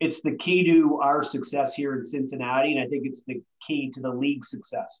 it's the key to our success here in Cincinnati, and I think it's the key to the league's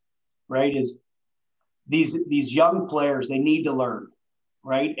success, right? Is these young players, they need to learn,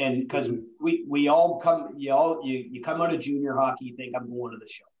 right? And because we all come, you come out of junior hockey, you think I'm going to the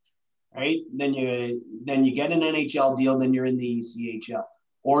show, right? Then you get an NHL deal, then you're in the ECHL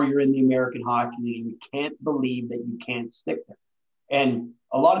or you're in the American Hockey League, and you can't believe that you can't stick there. And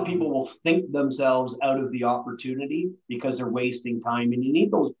a lot of people will think themselves out of the opportunity because they're wasting time. And you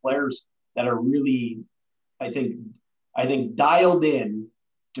need those players that are really, I think dialed in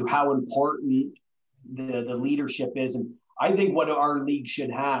to how important the leadership is. And I think what our league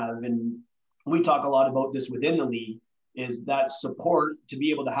should have, and we talk a lot about this within the league, is that support to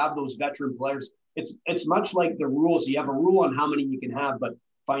be able to have those veteran players. It's much like the rules. You have a rule on how many you can have, but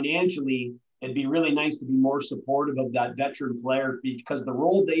financially, it'd be really nice to be more supportive of that veteran player because the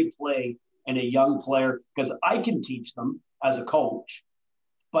role they play in a young player, because I can teach them as a coach,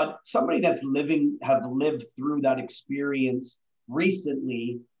 but somebody that's have lived through that experience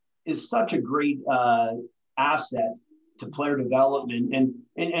recently is such a great asset to player development.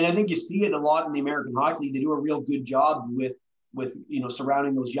 And I think you see it a lot in the American Hockey League. They do a real good job with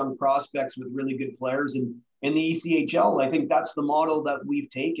surrounding those young prospects with really good players. And in the ECHL, I think that's the model that we've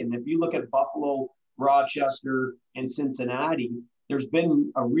taken. If you look at Buffalo, Rochester, and Cincinnati, there's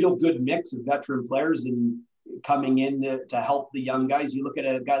been a real good mix of veteran players coming in to help the young guys. You look at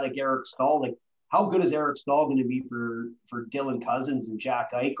a guy like Eric Stahl, like how good is Eric Stahl going to be for Dylan Cousins and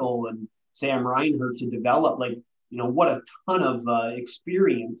Jack Eichel and Sam Reinhart to develop? Like, what a ton of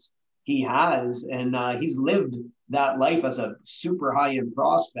experience he has. And he's lived that life as a super high-end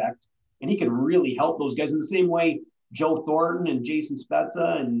prospect. And he can really help those guys in the same way Joe Thornton and Jason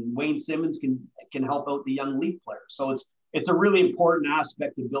Spezza and Wayne Simmons can help out the young league players. So it's a really important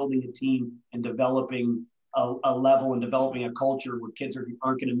aspect of building a team and developing a level and developing a culture where kids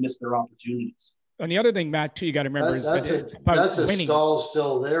aren't going to miss their opportunities. And the other thing, Matt, too, you got to remember that's a stall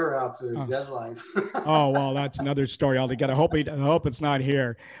still there after the deadline. Oh, well, that's another story altogether. I hope it's not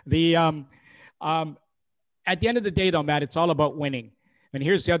here. The at the end of the day, though, Matt, it's all about winning. And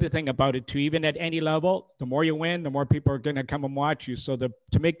here's the other thing about it, too. Even at any level, the more you win, the more people are going to come and watch you. So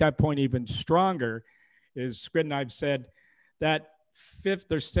to make that point even stronger is Squid and I've said that fifth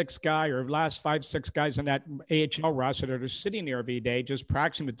or sixth guy or last 5-6 guys on that AHL roster that are sitting there every day just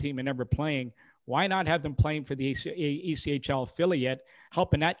practicing the team and never playing. Why not have them playing for the ECHL affiliate,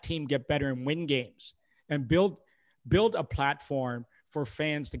 helping that team get better and win games and build a platform for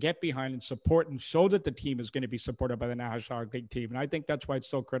fans to get behind and support and show that the team is going to be supported by the National Hockey League team. And I think that's why it's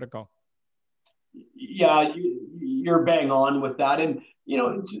so critical. Yeah, you're bang on with that. And,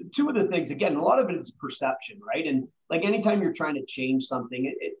 two of the things, again, a lot of it is perception, right? And like anytime you're trying to change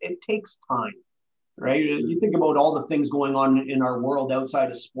something, it takes time, right? You think about all the things going on in our world outside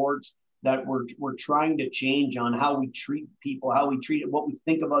of sports that we're trying to change on how we treat people, how we treat it, what we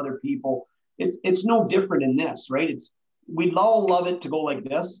think of other people. It's no different in this, right? We'd all love it to go like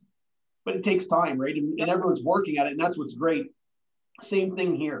this, but it takes time, right? And everyone's working at it, and that's what's great. Same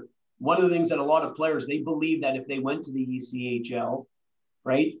thing here. One of the things that a lot of players, they believe that if they went to the ECHL,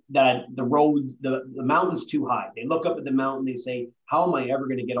 right, that the mountain's too high. They look up at the mountain, they say, how am I ever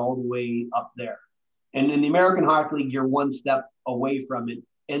going to get all the way up there? And in the American Hockey League, you're one step away from it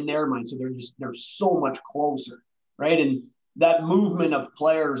in their mind. So they're so much closer, right? And that movement of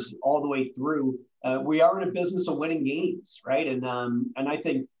players all the way through. We are in a business of winning games, right? And I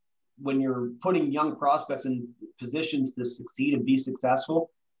think when you're putting young prospects in positions to succeed and be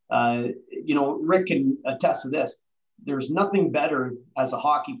successful, Rick can attest to this. There's nothing better as a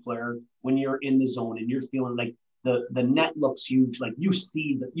hockey player when you're in the zone and you're feeling like the net looks huge. Like you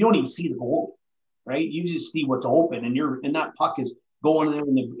don't even see the goal, right? You just see what's open, and that puck is going there,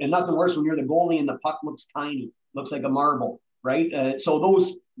 and nothing worse when you're the goalie and the puck looks tiny, looks like a marble, right? So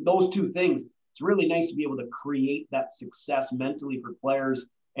those two things, it's really nice to be able to create that success mentally for players.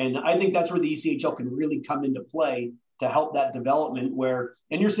 And I think that's where the ECHL can really come into play to help that development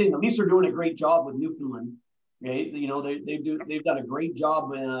and you're saying the Leafs are doing a great job with Newfoundland, right? They've done a great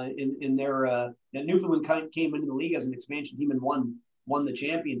job in their, Newfoundland came into the league as an expansion team and won the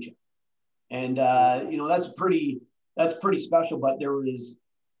championship. And, that's pretty special, but there was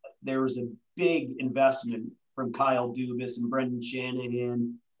a big investment from Kyle Dubas and Brendan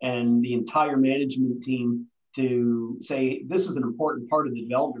Shanahan and the entire management team to say this is an important part of the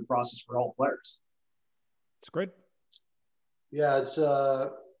development process for all players. It's great. Yeah, it's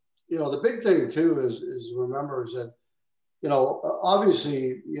the big thing too is remember is that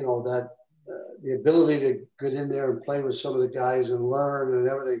obviously that the ability to get in there and play with some of the guys and learn and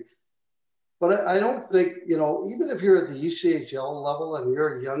everything. But I don't think even if you're at the ECHL level and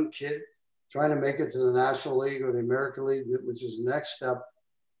you're a young kid trying to make it to the National League or the American League, which is the next step.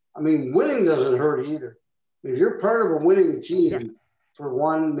 I mean, winning doesn't hurt either. If you're part of a winning team for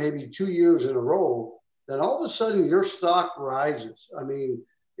 1, maybe 2 years in a row, then all of a sudden your stock rises. I mean,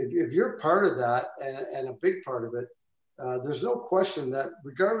 if you're part of that and a big part of it, there's no question that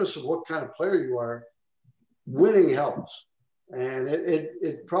regardless of what kind of player you are, winning helps. And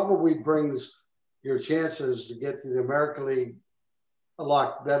it probably brings your chances to get to the American League a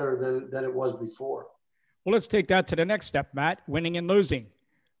lot better than it was before. Well, let's take that to the next step, Matt, winning and losing.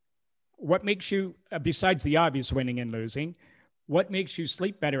 What makes you, besides the obvious winning and losing, what makes you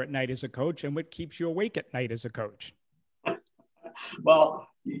sleep better at night as a coach, and what keeps you awake at night as a coach? Well,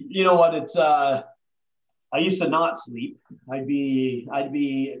 you know what? It's I used to not sleep. I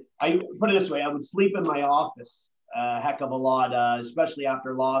put it this way: I would sleep in my office a heck of a lot, especially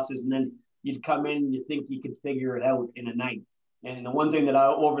after losses, and then you'd come in and you think you could figure it out in a night. And the one thing that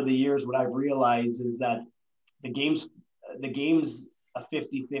over the years, what I've realized is that the game's a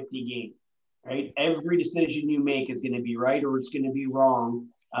 50-50 game, right? Every decision you make is going to be right or it's going to be wrong.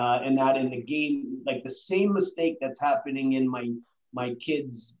 And that in the game, like the same mistake that's happening in my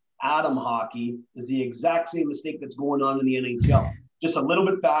kids' Atom hockey is the exact same mistake that's going on in the NHL. Just a little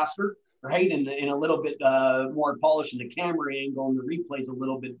bit faster, right? And a little bit more polished in the camera angle, and the replay's a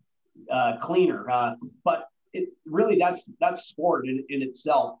little bit cleaner. But it really, that's sport in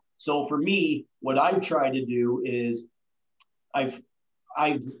itself. So for me, what I've tried to do is I've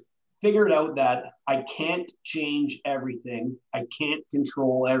figured out that I can't change everything. I can't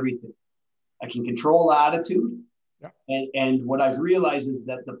control everything. I can control attitude. Yeah. And what I've realized is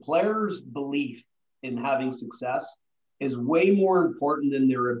that the player's belief in having success is way more important than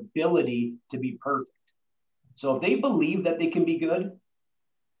their ability to be perfect. So if they believe that they can be good,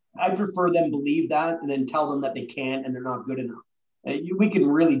 I prefer them believe that and then tell them that they can't and they're not good enough. We can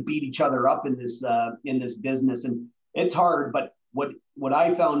really beat each other up in this business, and it's hard. But what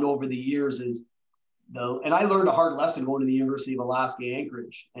I found over the years is and I learned a hard lesson going to the University of Alaska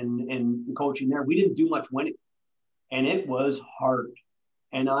Anchorage and coaching there. We didn't do much winning, and it was hard.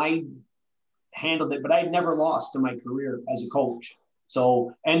 And I handled it, but I had never lost in my career as a coach.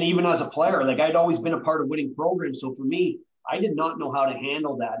 So, and even as a player, like I'd always been a part of winning programs. So for me, I did not know how to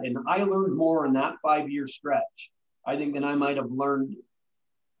handle that. And I learned more in that 5-year stretch, I think, than I might have learned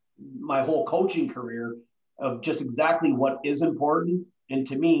my whole coaching career, of just exactly what is important. And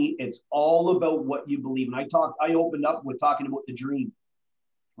to me, it's all about what you believe. And I opened up with talking about the dream,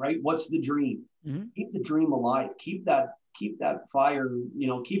 right? What's the dream? Mm-hmm. Keep the dream alive. Keep that fire,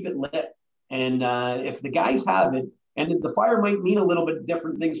 keep it lit. And if the guys have it, and the fire might mean a little bit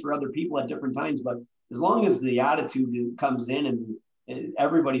different things for other people at different times, but as long as the attitude comes in and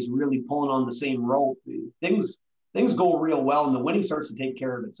everybody's really pulling on the same rope, things go real well, and the winning starts to take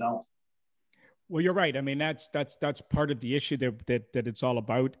care of itself. Well, you're right. I mean, that's part of the issue that it's all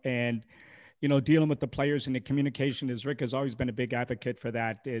about. And, dealing with the players and the communication, as Rick has always been a big advocate for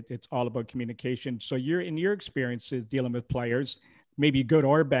that. It's all about communication. So in your experiences dealing with players, maybe good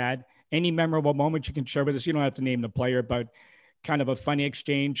or bad, any memorable moment you can share with us? You don't have to name the player, but kind of a funny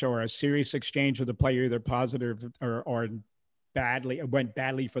exchange or a serious exchange with the player, either positive or went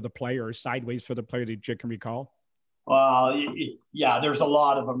badly for the player or sideways for the player that you can recall? Well, yeah, there's a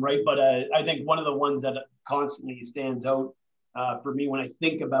lot of them, right? But I think one of the ones that constantly stands out for me when I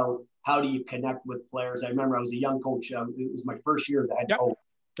think about how do you connect with players. I remember I was a young coach. It was my first year as a head coach.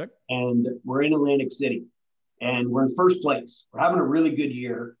 Okay. And we're in Atlantic City and we're in first place. We're having a really good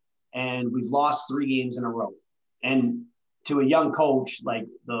year and we've lost 3 games in a row. And to a young coach, like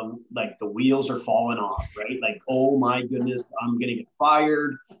the wheels are falling off, right? Like, oh my goodness, I'm going to get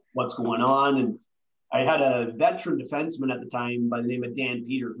fired. What's going on? And I had a veteran defenseman at the time by the name of Dan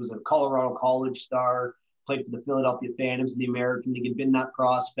Peters, who was a Colorado College star, played for the Philadelphia Phantoms in the American League, had been that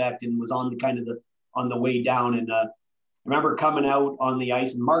prospect and was on the way down. And I remember coming out on the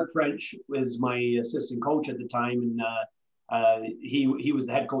ice, and Mark French was my assistant coach at the time. And he was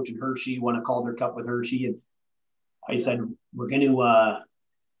the head coach in Hershey, won a Calder Cup with Hershey. And I said, we're going to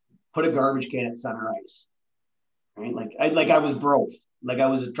put a garbage can at center ice. Right? Like I was broke. Like I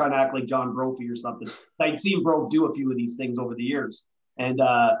was trying to act like John Brophy or something. I'd seen Bro do a few of these things over the years. And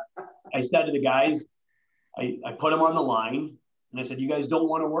I said to the guys, I put them on the line and I said, you guys don't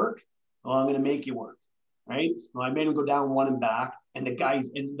want to work? Well, I'm going to make you work. Right. So I made them go down 1 and back. And the guys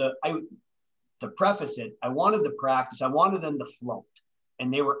to preface it, I wanted the practice. I wanted them to float.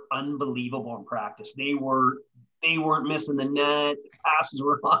 And they were unbelievable in practice. They weren't missing the net. The passes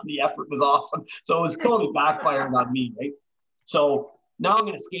were on. The effort was awesome. So it was totally backfiring on me. Right. So now I'm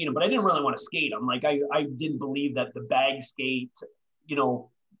going to skate them, but I didn't really want to skate them. Like I didn't believe that the bag skate, if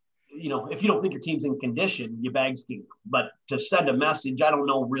you don't think your team's in condition, you bag skate. But to send a message, I don't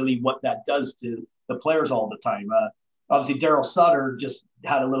know really what that does to the players all the time. Obviously, Daryl Sutter just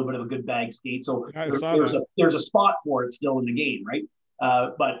had a little bit of a good bag skate, so there's a spot for it still in the game, right?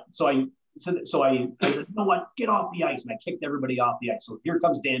 So I said, you know what, get off the ice, and I kicked everybody off the ice. So here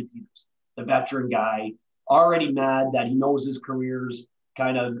comes Dan Peters, the veteran guy, already mad that he knows his career's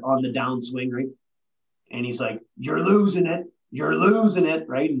kind of on the downswing, right? And he's like, you're losing it,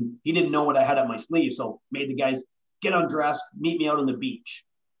 right? And he didn't know what I had up my sleeve. So made the guys get undressed, meet me out on the beach.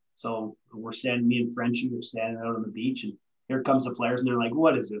 So me and Frenchie were standing out on the beach, and here comes the players, and they're like,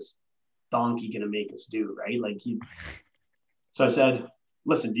 what is this donkey going to make us do, right? So I said,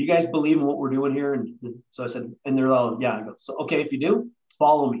 listen, do you guys believe in what we're doing here? And so I said, and they're all, yeah. I go, so, okay, if you do,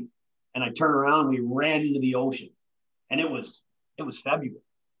 follow me. And I turned around, and we ran into the ocean, and it was February,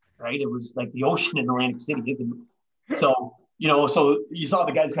 right? It was like the ocean in Atlantic City. So you saw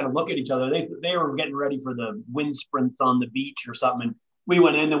the guys kind of look at each other. They were getting ready for the wind sprints on the beach or something. And we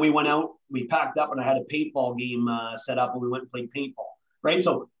went in, and we went out, we packed up, and I had a paintball game set up, and we went and played paintball, right?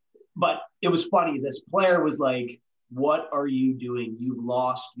 So, but it was funny. This player was like, what are you doing? You've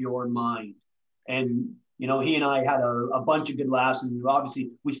lost your mind. And, he and I had a bunch of good laughs, and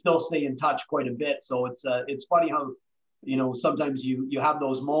obviously we still stay in touch quite a bit. So it's funny how, sometimes you have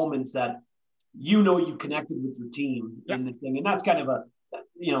those moments that, you connected with your team in the thing. And that's kind of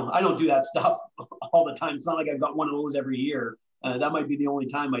I don't do that stuff all the time. It's not like I've got one of those every year. That might be the only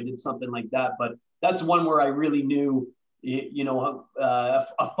time I did something like that, but that's one where I really knew,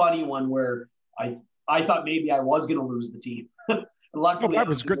 a funny one where I thought maybe I was going to lose the team. Luckily, that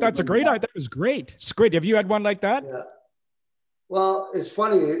was good. That's a great idea. That was great. Squid, have you had one like that? Yeah. Well, it's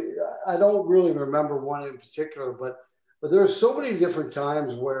funny. I don't really remember one in particular, but there are so many different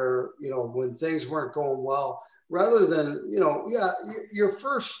times where, when things weren't going well, rather than, your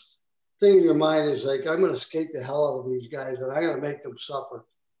first thing in your mind is like, I'm going to skate the hell out of these guys and I'm going to make them suffer.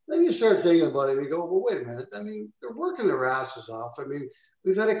 Then you start thinking about it and you go, well, wait a minute. I mean, they're working their asses off. I mean,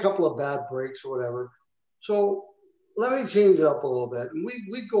 we've had a couple of bad breaks or whatever. So let me change it up a little bit. And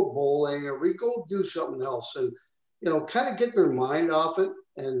we'd go bowling or we'd go do something else and, kind of get their mind off it.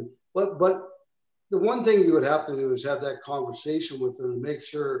 But the one thing you would have to do is have that conversation with them and make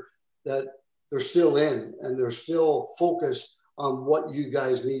sure that they're still in and they're still focused on what you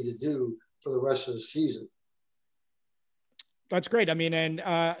guys need to do for the rest of the season. That's great. I mean, and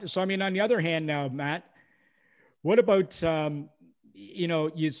so, on the other hand now, Matt, what about,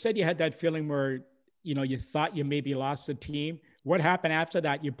 you said you had that feeling where, you thought you maybe lost the team. What happened after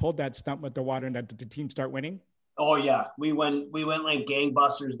that? You pulled that stunt with the water and did the team start winning? Oh yeah. We went like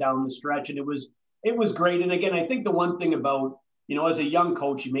gangbusters down the stretch, and it was great. And again, I think the one thing about, as a young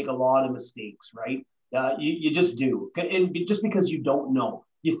coach, you make a lot of mistakes, right? You just do. And just because you don't know,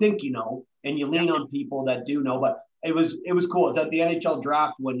 you think and you lean on people that do know. But it was cool. It's at the NHL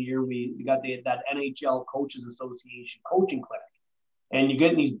draft one year. We got that NHL Coaches Association coaching clinic. And you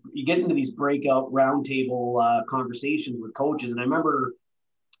get into these breakout roundtable conversations with coaches. And I remember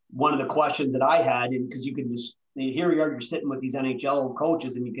one of the questions that I had, and because you can just, here you are, you're sitting with these NHL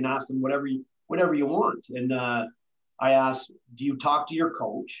coaches and you can ask them whatever you want. And I asked, do you talk to your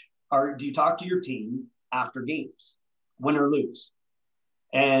coach or do you talk to your team after games, win or lose?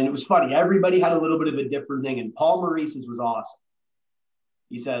 And it was funny. Everybody had a little bit of a different thing. And Paul Maurice's was awesome.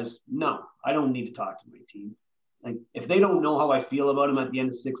 He says, no, I don't need to talk to my team. Like, if they don't know how I feel about them at the end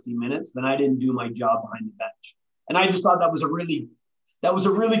of 60 minutes, then I didn't do my job behind the bench. And I just thought that was a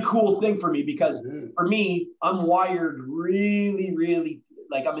really cool thing for me, because for me, I'm wired really, really,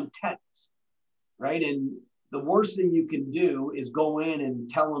 like, I'm intense, right? And the worst thing you can do is go in and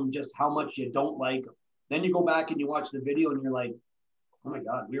tell them just how much you don't like them. Then you go back and you watch the video and you're like, oh my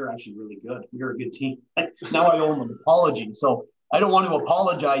God, we were actually really good. We were a good team. Now I owe them an apology. So I don't want to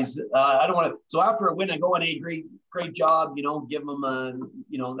apologize. I don't want to. So after a win, I go on, hey, great job. Give them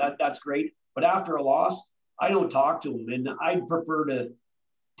that's great. But after a loss, I don't talk to them. And I prefer to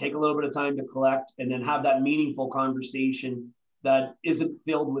take a little bit of time to collect and then have that meaningful conversation that isn't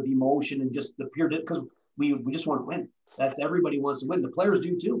filled with emotion and just the pure, because we just want to win. That's, everybody wants to win. The players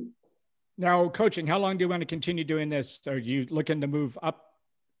do too. Now, coaching, how long do you want to continue doing this? Are you looking to move up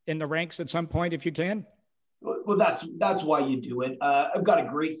in the ranks at some point if you can? Well, that's why you do it. I've got a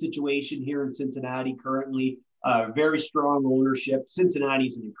great situation here in Cincinnati currently. Very strong ownership. Cincinnati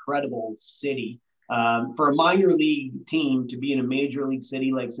is an incredible city. For a minor league team to be in a major league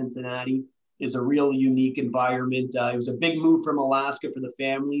city like Cincinnati is a real unique environment. It was a big move from Alaska for the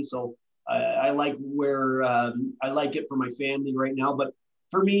family, so I like where I like it for my family right now. But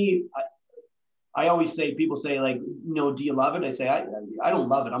for me, I always say, people say, like, do you love it? I say, I don't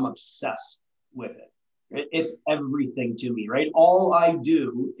love it. I'm obsessed with it. It's everything to me, right? All I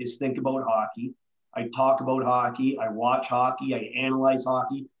do is think about hockey. I talk about hockey. I watch hockey. I analyze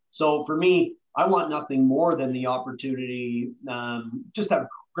hockey. So for me, I want nothing more than the opportunity just to have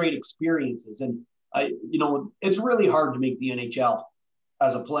great experiences. And it's really hard to make the NHL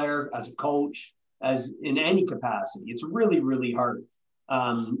as a player, as a coach, as in any capacity. It's really, really hard.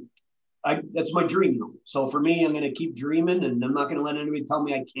 That's my dream though. So for me, I'm going to keep dreaming, and I'm not going to let anybody tell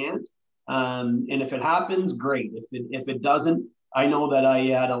me I can't. And if it happens, great. If it doesn't, I know that I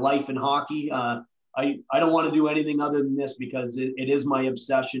had a life in hockey. I don't want to do anything other than this, because it is my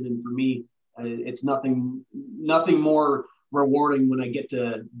obsession. And for me, it's nothing more rewarding when I get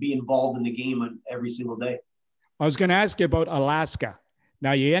to be involved in the game every single day. I was going to ask you about Alaska.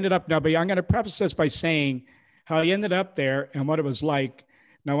 Now you ended up, but I'm going to preface this by saying how you ended up there and what it was like.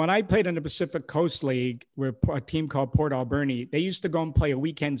 Now, when I played in the Pacific Coast League with a team called Port Alberni, they used to go and play a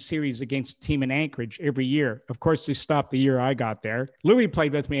weekend series against a team in Anchorage every year. Of course, they stopped the year I got there. Louis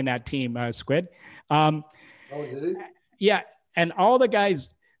played with me in that team, Squid. Oh, did he? Yeah. And all the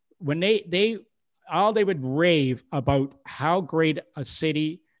guys, when they would rave about how great a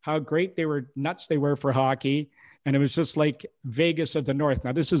city, how great they were, nuts they were for hockey. And it was just like Vegas of the North.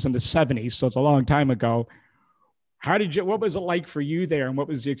 Now, this is in the 70s, so it's a long time ago. What was it like for you there, and what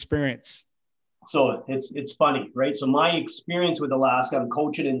was the experience? So it's funny, right? So my experience with Alaska, I'm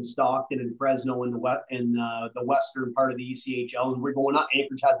coaching in Stockton and Fresno in the western part of the ECHL, and we're going up.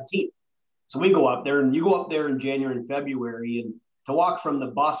 Anchorage has a team. So we go up there, and you go up there in January and February, and to walk from the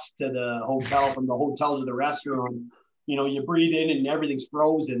bus to the hotel, from the hotel to the restaurant, you breathe in and everything's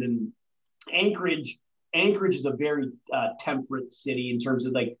frozen. And Anchorage is a very temperate city in terms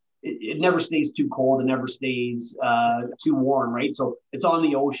of, like, it never stays too cold. It never stays too warm, right? So it's on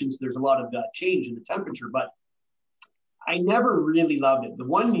the ocean, so there's a lot of change in the temperature. But I never really loved it. The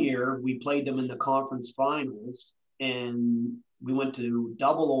one year we played them in the conference finals, and we went to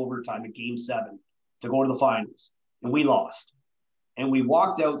double overtime at Game 7 to go to the finals, and we lost. And we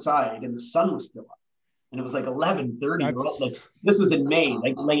walked outside, and the sun was still up, and it was like 11:30. Like, this is in May,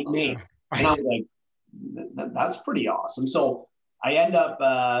 like late May, and I was like, that's pretty awesome. So I end up,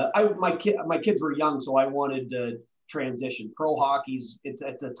 my kids were young, so I wanted to transition. Pro hockey's, it's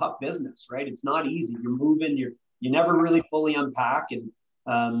a tough business, right? It's not easy. You're moving, you never really fully unpack.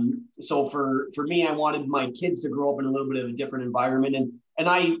 And so for me, I wanted my kids to grow up in a little bit of a different environment. And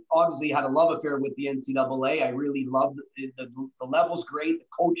I obviously had a love affair with the NCAA. I really loved the level's great, the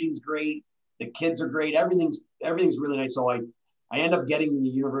coaching's great, the kids are great, everything's really nice. So I end up getting the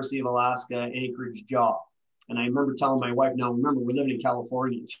University of Alaska Anchorage job. And I remember telling my wife, now remember, we're living in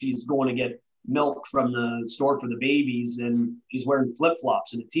California. She's going to get milk from the store for the babies, and she's wearing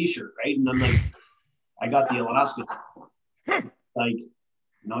flip-flops and a t-shirt, right? And I'm like, I got the Alaska. Like,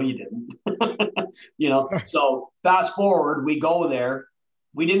 no, you didn't. So fast forward, we go there.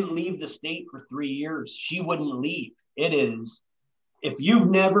 We didn't leave the state for 3 years. She wouldn't leave. It is, if you've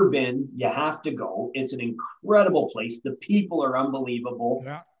never been, you have to go. It's an incredible place. The people are unbelievable.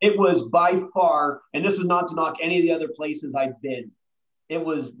 Yeah. It was by far, and this is not to knock any of the other places I've been, it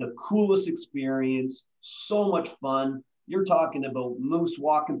was the coolest experience. So much fun. You're talking about moose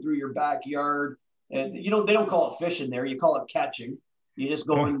walking through your backyard. And they don't call it fishing there. You call it catching. You just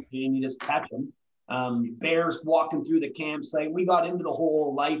go in and you just catch them. Bears walking through the campsite. We got into the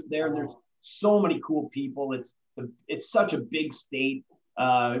whole life there. And there's so many cool people. It's such a big state.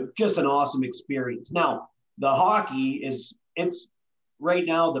 Just an awesome experience. Now, the hockey it's right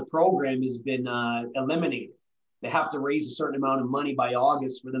now the program has been eliminated. They have to raise a certain amount of money by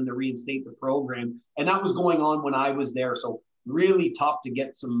August for them to reinstate the program. And that was going on when I was there. So really tough to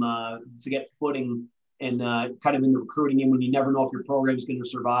get footing and kind of in the recruiting game when you never know if your program is going to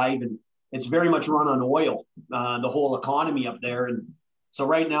survive. And it's very much run on oil, the whole economy up there. And so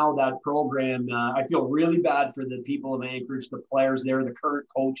right now that program, I feel really bad for the people of Anchorage, the players there, the current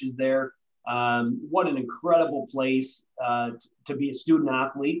coaches there. What an incredible place to be a student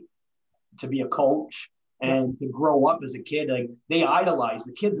athlete, to be a coach, and to grow up as a kid. Like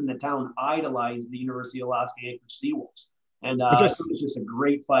the kids in the town idolize the University of Alaska Anchorage Seawolves. And it was just a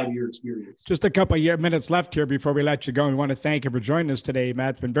great 5-year experience. Just a couple of minutes left here before we let you go. We want to thank you for joining us today,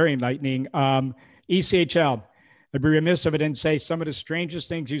 Matt. It's been very enlightening. ECHL, I'd be remiss if I didn't say some of the strangest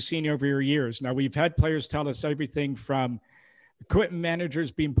things you've seen over your years. Now, we've had players tell us everything from equipment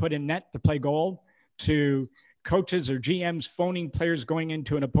managers being put in net to play goal to coaches or GMs phoning players going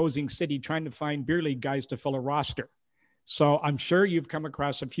into an opposing city trying to find beer league guys to fill a roster. So I'm sure you've come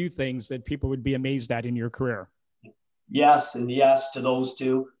across a few things that people would be amazed at in your career. Yes, and yes to those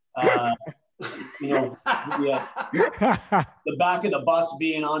two. The back of the bus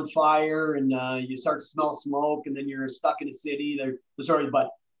being on fire and you start to smell smoke and then you're stuck in a city. But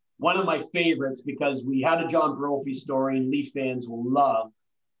one of my favorites, because we had a John Brophy story and Leaf fans will love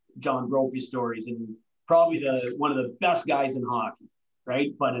John Brophy stories, and probably one of the best guys in hockey,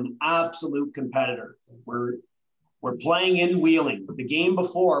 right? But an absolute competitor. We're playing in Wheeling. The game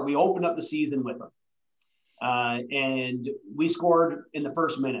before, we opened up the season with him. And we scored in the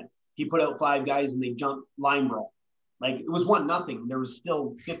first minute. He put out 5 guys and they jumped line roll. Like it was 1-0. There was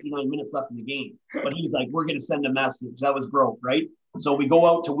still 59 minutes left in the game. But he's like, we're going to send a message. That was broke, right? So we go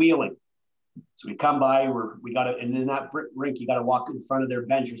out to Wheeling. So we come by, and in that rink, you got to walk in front of their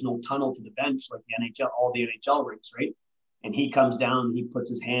bench. There's no tunnel to the bench like the NHL, all the NHL rinks, right? And he comes down and he puts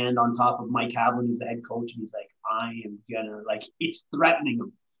his hand on top of Mike Havlin, who's the head coach. And he's like, I am gonna, like, he's threatening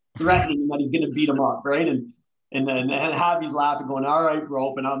him that he's going to beat him up, right? And then Javi's laughing, going, all right,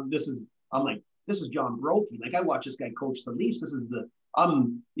 bro. And I'm like, this is John Brophy. Like, I watch this guy coach the Leafs. This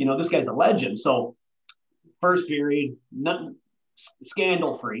guy's a legend. So first period, nothing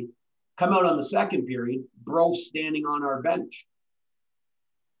scandal-free. Come out on the second period, bro standing on our bench.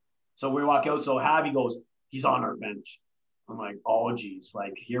 So we walk out. So Javi goes, he's on our bench. I'm like, oh, geez,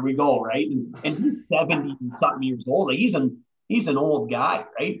 like, here we go, right? And he's 70-something years old. Like, he's an old guy,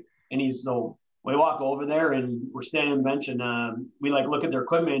 right? And so we walk over there and we're standing on the bench and we like look at their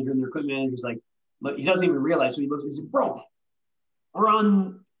equipment manager, and their equipment manager's like, look, he doesn't even realize. So he looks, he's like, bro, you're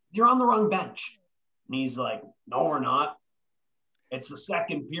on the wrong bench. And he's like, no, we're not. It's the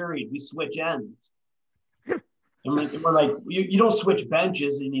second period. We switch ends. And we're like, you don't switch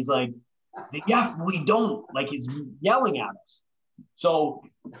benches. And he's like, yeah, we don't. Like, he's yelling at us. So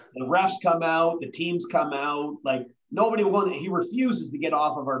the refs come out, the teams come out, like, nobody wanted. He refuses to get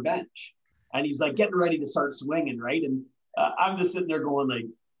off of our bench, and he's like getting ready to start swinging, right? And I'm just sitting there going, like,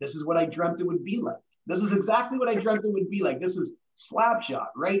 this is what I dreamt it would be like. This is exactly what I dreamt it would be like. This is slap shot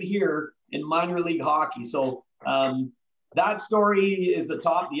right here in minor league hockey. So that story is the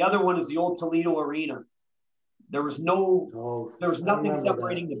top. The other one is the old Toledo Arena. There was nothing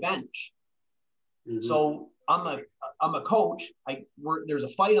separating the bench. Mm-hmm. So I'm a coach. There's a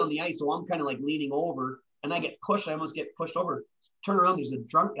fight on the ice, so I'm kind of like leaning over. And I get pushed. I almost get pushed over. Turn around. There's a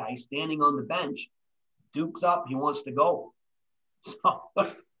drunk guy standing on the bench. Duke's up. He wants to go. So,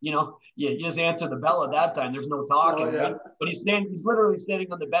 you just answer the bell at that time. There's no talking. Oh, yeah. Right? But he's literally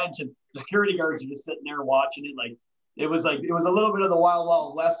standing on the bench, and security guards are just sitting there watching it. It was a little bit of the Wild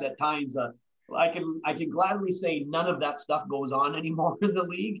Wild West at times. I can gladly say none of that stuff goes on anymore in the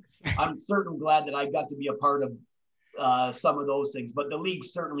league. I'm certainly glad that I got to be a part of some of those things. But the league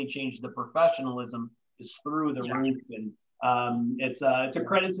certainly changed. The professionalism is through the roof, and it's a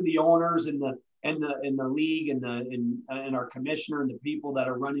credit to the owners and the league and our commissioner and the people that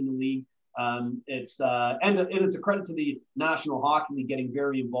are running the league. It's a credit to the National Hockey League getting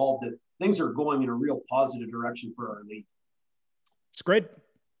very involved. That things are going in a real positive direction for our league. It's great.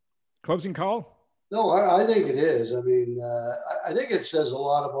 Closing call? No, I think it is. I mean, I think it says a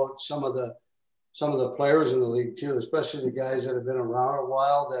lot about some of the players in the league too, especially the guys that have been around a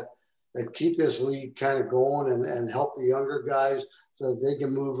while that keep this league kind of going and help the younger guys so that they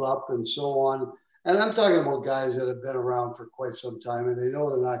can move up and so on. And I'm talking about guys that have been around for quite some time and they know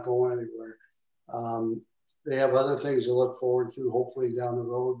they're not going anywhere. they have other things to look forward to, hopefully down the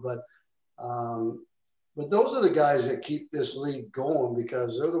road. But those are the guys that keep this league going,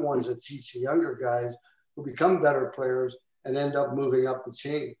 because they're the ones that teach the younger guys who become better players and end up moving up the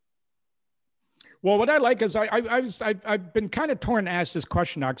chain. Well, what I like is I've been kind of torn to ask this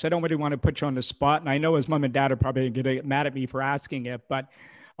question now, because I don't really want to put you on the spot. And I know his mom and dad are probably going to get mad at me for asking it, but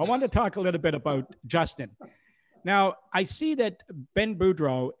I want to talk a little bit about Justin. Now, I see that Ben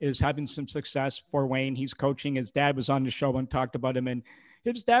Boudreau is having some success for Wayne. He's coaching. His dad was on the show and talked about him. And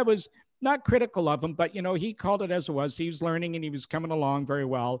his dad was not critical of him, but, you know, he called it as it was. He was learning and he was coming along very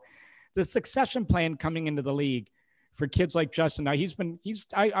well. The succession plan coming into the league for kids like Justin. Now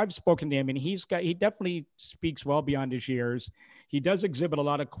I've spoken to him, and he definitely speaks well beyond his years. He does exhibit a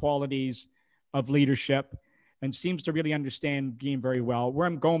lot of qualities of leadership and seems to really understand game very well. Where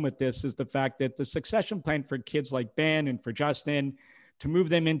I'm going with this is the fact that the succession plan for kids like Ben and for Justin to move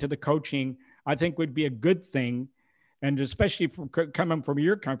them into the coaching, I think would be a good thing. And especially coming from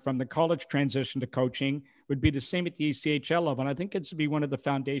the college transition to coaching would be the same at the ECHL level. And I think it's to be one of the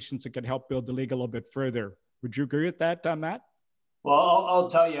foundations that could help build the league a little bit further. Would you agree with that, Matt? Well, I'll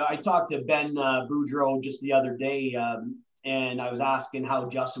tell you, I talked to Ben Boudreau just the other day, and I was asking how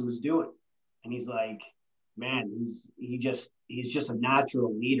Justin was doing. And he's like, man, he's just a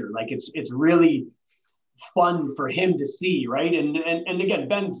natural leader. Like it's really fun for him to see, right? And again,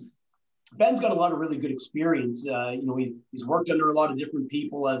 Ben's got a lot of really good experience. You know, he's worked under a lot of different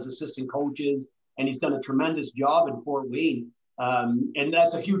people as assistant coaches, and he's done a tremendous job in Fort Wayne. And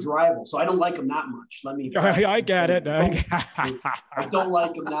that's a huge rival. So I don't like him that much. I get it. I don't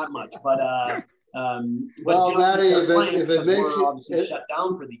like him that much, but well, Matty, if it makes you obviously shut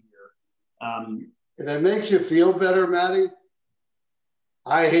down for the year. If it makes you feel better, Matty,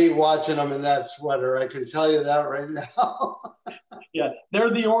 I hate watching them in that sweater. I can tell you that right now. Yeah, they're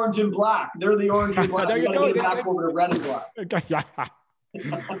the orange and black. They're the orange and black. There you go. Back over to red and black. Yeah.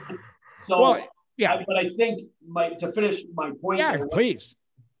 So, well, yeah. But I think to finish my point. Yeah, please.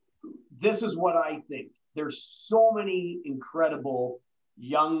 This is what I think. There's so many incredible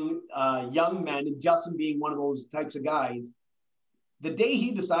young men, and Justin being one of those types of guys. The day he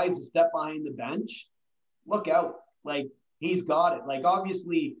decides to step behind the bench, look out. Like, he's got it. Like,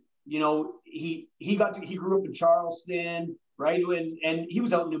 obviously, you know, he grew up in Charleston, right? And he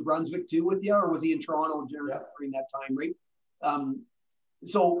was out in New Brunswick too with you, or was he in Toronto during that time, right?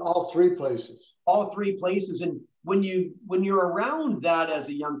 So all three places. And when you're around that as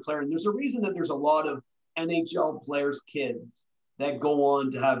a young player, and there's a reason that there's a lot of NHL players' kids that go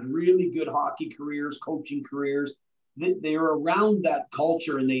on to have really good hockey careers, coaching careers. They're around that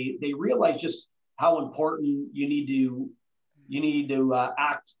culture, and they realize just how important you need to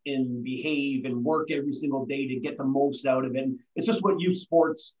act and behave and work every single day to get the most out of it. And it's just what youth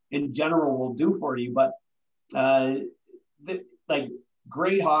sports in general will do for you. But like,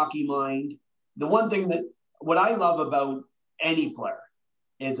 great hockey mind. The one thing what I love about any player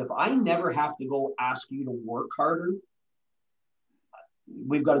is if I never have to go ask you to work harder,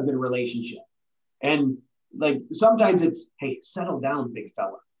 we've got a good relationship. And like, sometimes it's, hey, settle down, big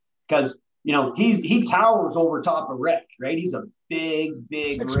fella. Because, you know, he towers over top of Rick, right? He's a big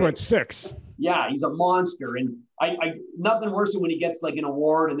 6'6". Yeah, he's a monster. And I nothing worse than when he gets like an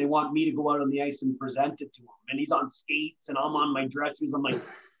award and they want me to go out on the ice and present it to him. And he's on skates and I'm on my dress shoes. I'm like,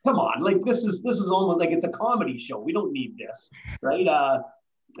 come on, like this is almost like it's a comedy show. We don't need this, right?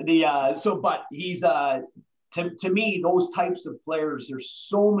 But he's to me, those types of players, there's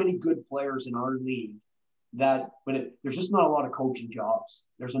so many good players in our league there's just not a lot of coaching jobs.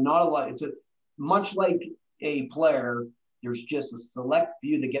 There's not a lot. It's much like a player. There's just a select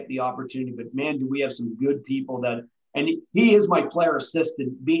few that get the opportunity. But man, do we have some good people and he is my player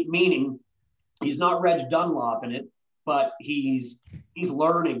assistant, meaning he's not Reg Dunlop in it, but he's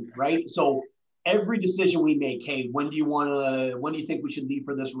learning, right? So every decision we make, hey, when do you think we should leave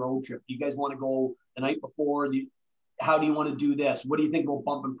for this road trip? Do you guys want to go the night before? How do you want to do this? What do you think we'll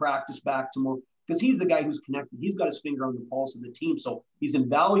bump and practice back tomorrow? Because he's the guy who's connected. He's got his finger on the pulse of the team. So he's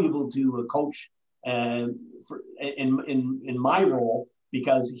invaluable to a coach in my role,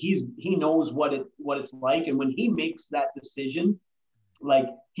 because he knows what it's like. And when he makes that decision, like,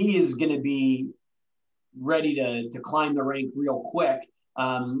 he is going to be ready to climb the rank real quick,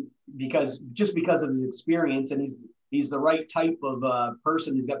 because of his experience, and he's the right type of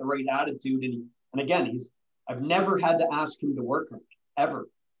person. He's got the right attitude. And again, I've never had to ask him to work hard, ever.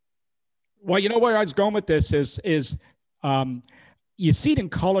 Well, you know where I was going with this is you see it in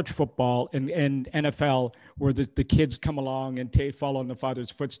college football and NFL, where the kids come along and follow in the father's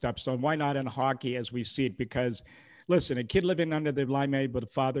footsteps. So why not in hockey as we see it? Because listen, a kid living under the limelight with a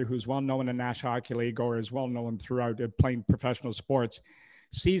father who's well known in the National Hockey League or is well known throughout playing professional sports,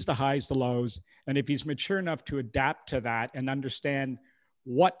 sees the highs, the lows. And if he's mature enough to adapt to that and understand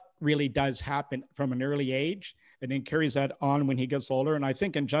what really does happen from an early age, and then carries that on when he gets older. And I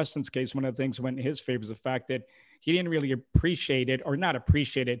think in Justin's case, one of the things went in his favor is the fact that he didn't really appreciate it, or not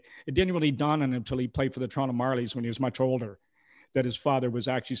appreciate it. It didn't really dawn on him until he played for the Toronto Marlies when he was much older, that his father was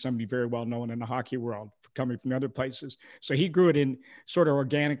actually somebody very well known in the hockey world, coming from other places. So he grew it in sort of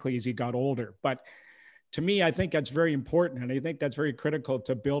organically as he got older. But to me, I think that's very important. And I think that's very critical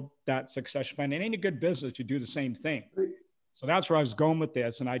to build that succession plan. In any good business, you do the same thing. So that's where I was going with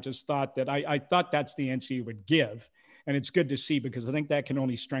this. And I just thought that I thought that's the answer you would give. And it's good to see, because I think that can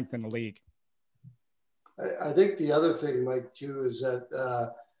only strengthen the league. I think the other thing, Mike, too, is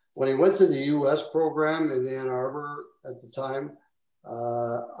that when he went to the U.S. program in Ann Arbor at the time,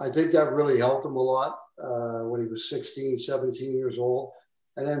 I think that really helped him a lot when he was 16, 17 years old.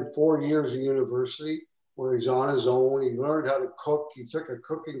 And then 4 years of university where he's on his own. He learned how to cook. He took a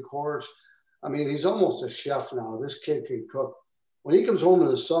cooking course. I mean, he's almost a chef now. This kid can cook. When he comes home in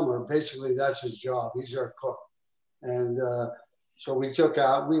the summer, basically that's his job. He's our cook. And so we look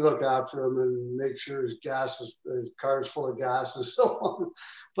after him and make sure his car's full of gas and so on.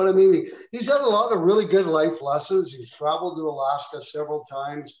 But I mean, he's had a lot of really good life lessons. He's traveled to Alaska several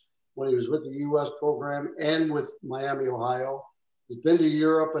times when he was with the U.S. program and with Miami, Ohio. He's been to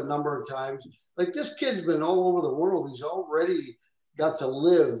Europe a number of times. Like, this kid's been all over the world. He's already got to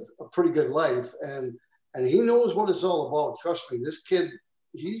live a pretty good life, and he knows what it's all about. Trust me, this kid,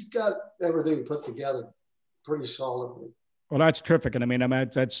 he's got everything put together pretty solidly. Well, that's terrific. And I mean,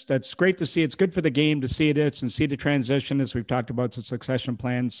 that's great to see. It's good for the game to see this and see the transition, as we've talked about, the succession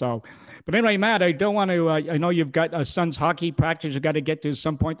plan. So, but anyway, Matt, I don't want to, I know you've got a son's hockey practice you've got to get to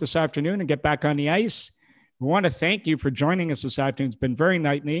some point this afternoon and get back on the ice. We want to thank you for joining us this afternoon. It's been very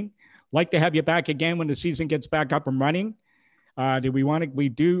enlightening. Like to have you back again when the season gets back up and running.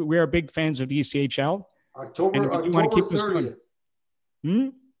 We're big fans of the ECHL. October 30th.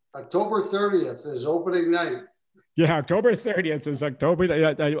 October 30th is opening night. Yeah, October 30th is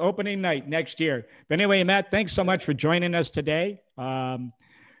opening night next year. But anyway, Matt, thanks so much for joining us today.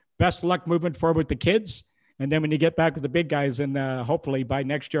 Best of luck moving forward with the kids. And then when you get back with the big guys, and hopefully by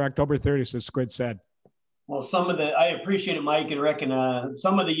next year, October 30th, as Squid said. Well, I appreciate it, Mike, and reckon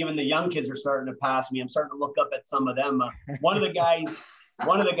even the young kids are starting to pass me. I'm starting to look up at some of them. One of the guys,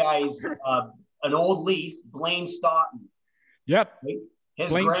 an old Leaf, Blaine Stoughton. Yep. Right?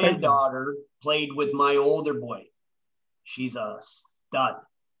 His granddaughter played with my older boy. She's a stud.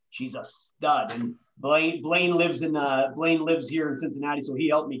 And Blaine lives here in Cincinnati, so he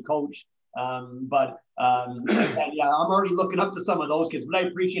helped me coach. I'm already looking up to some of those kids, but I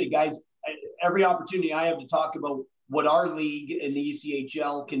appreciate it, guys. Every opportunity I have to talk about what our league in the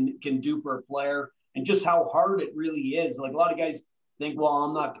ECHL can do for a player, and just how hard it really is. Like, a lot of guys think, well,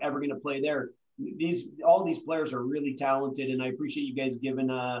 I'm not ever going to play there. All these players are really talented, and I appreciate you guys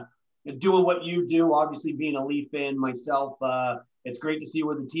doing what you do. Obviously, being a Leaf fan myself, it's great to see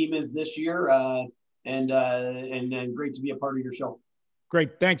where the team is this year, and great to be a part of your show.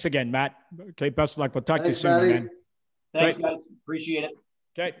 Great, thanks again, Matt. Okay, best of luck. We'll talk to you soon, Matty. man. Thanks, guys. Appreciate it.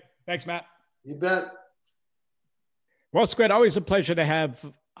 Okay, thanks, Matt. You bet. Well, Squid, always a pleasure to have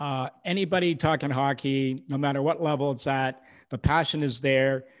anybody talking hockey, no matter what level it's at. The passion is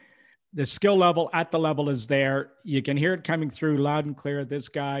there. The skill level at the level is there. You can hear it coming through loud and clear. This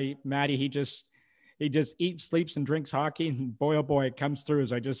guy, Matty, he just eats, sleeps, and drinks hockey. And boy, oh boy, it comes through,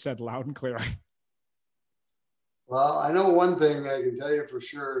 as I just said, loud and clear. Well, I know one thing I can tell you for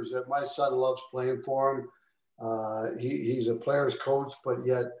sure is that my son loves playing for him. He's a player's coach, but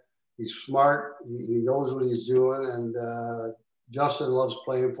yet he's smart. He knows what he's doing. And Justin loves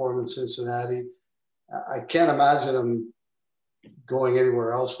playing for him in Cincinnati. I can't imagine him going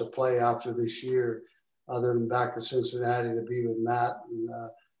anywhere else to play after this year other than back to Cincinnati to be with Matt. And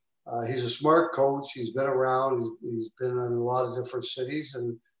he's a smart coach. He's been around. He's been in a lot of different cities.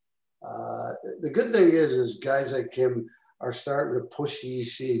 And the good thing is guys like him are starting to push the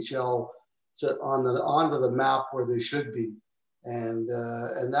ECHL onto the map where they should be. And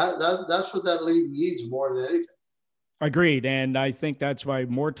that's what that league needs more than anything. Agreed. And I think that's why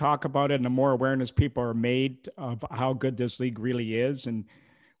more talk about it and the more awareness people are made of how good this league really is. And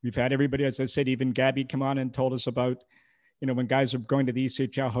we've had everybody, as I said, even Gabby come on and told us about, when guys are going to the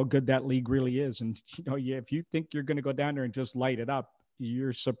ECHL, how good that league really is. And, if you think you're going to go down there and just light it up,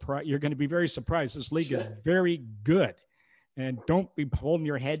 you're going to be very surprised. This league is very good. And don't be holding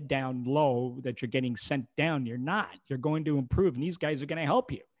your head down low that you're getting sent down. You're not. You're going to improve. And these guys are going to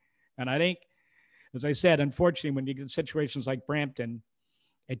help you. And I think As I said, unfortunately, when you get situations like Brampton,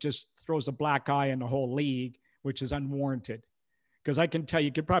 it just throws a black eye in the whole league, which is unwarranted. Because I can tell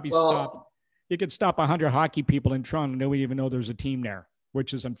you could probably you could stop 100 hockey people in Toronto and nobody even know there's a team there,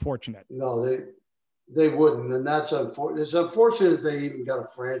 which is unfortunate. No, they wouldn't. And that's unfortunate. It's unfortunate they even got a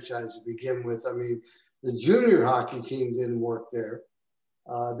franchise to begin with. I mean, the junior hockey team didn't work there.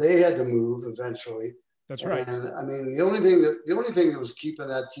 They had to move eventually. That's right. And I mean, the only thing that was keeping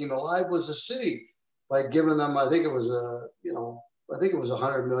that team alive was the city by giving them, I think it was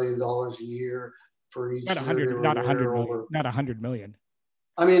 $100 million a year for each not year. 100, not 100 million, not 100 million.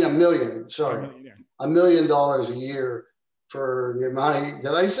 I mean, $1 million. Sorry, $1 million a year for the amount of.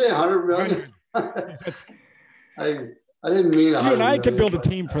 Did I say 100 million? I didn't mean 100. You and I could build a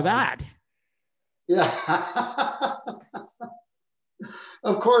team for that. Yeah.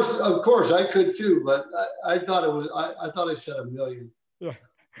 Of course, I could too, but I thought it was. I thought I said $1 million. Yeah,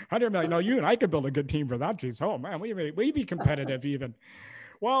 100 million. No, you and I could build a good team for that. Jeez, oh man, we'd be competitive even.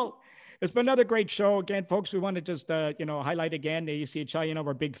 Well, it's been another great show again, folks. We want to just highlight again the ECHL.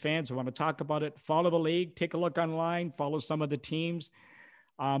 We're big fans. We want to talk about it. Follow the league. Take a look online. Follow some of the teams.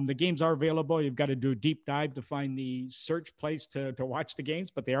 The games are available. You've got to do a deep dive to find the search place to watch the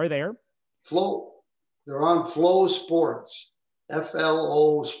games, but they are there. Flow. They're on Flow Sports.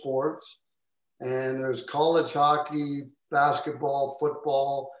 FLO Sports, and there's college hockey, basketball,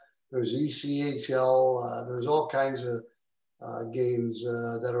 football, there's ECHL, there's all kinds of games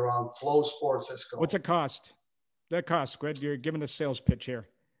that are on Flow Sports. What's it cost? That cost, Squid. You're giving a sales pitch here.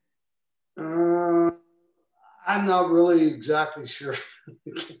 I'm not really exactly sure.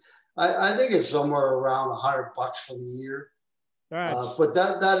 I think it's somewhere around $100 for the year. But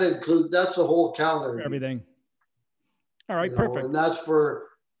that includes, that's the whole calendar. Everything. All right, perfect. And that's for,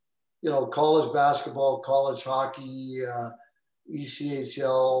 college basketball, college hockey,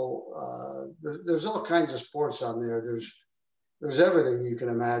 ECHL. There's all kinds of sports on there. There's everything you can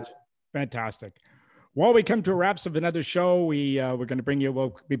imagine. Fantastic. Well, we come to a wraps of another show. We're going to bring you.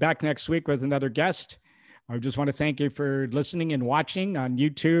 We'll be back next week with another guest. I just want to thank you for listening and watching on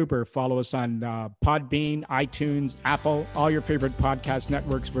YouTube, or follow us on Podbean, iTunes, Apple, all your favorite podcast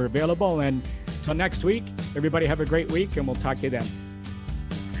networks. We're available. And until next week, everybody have a great week, and we'll talk to you then.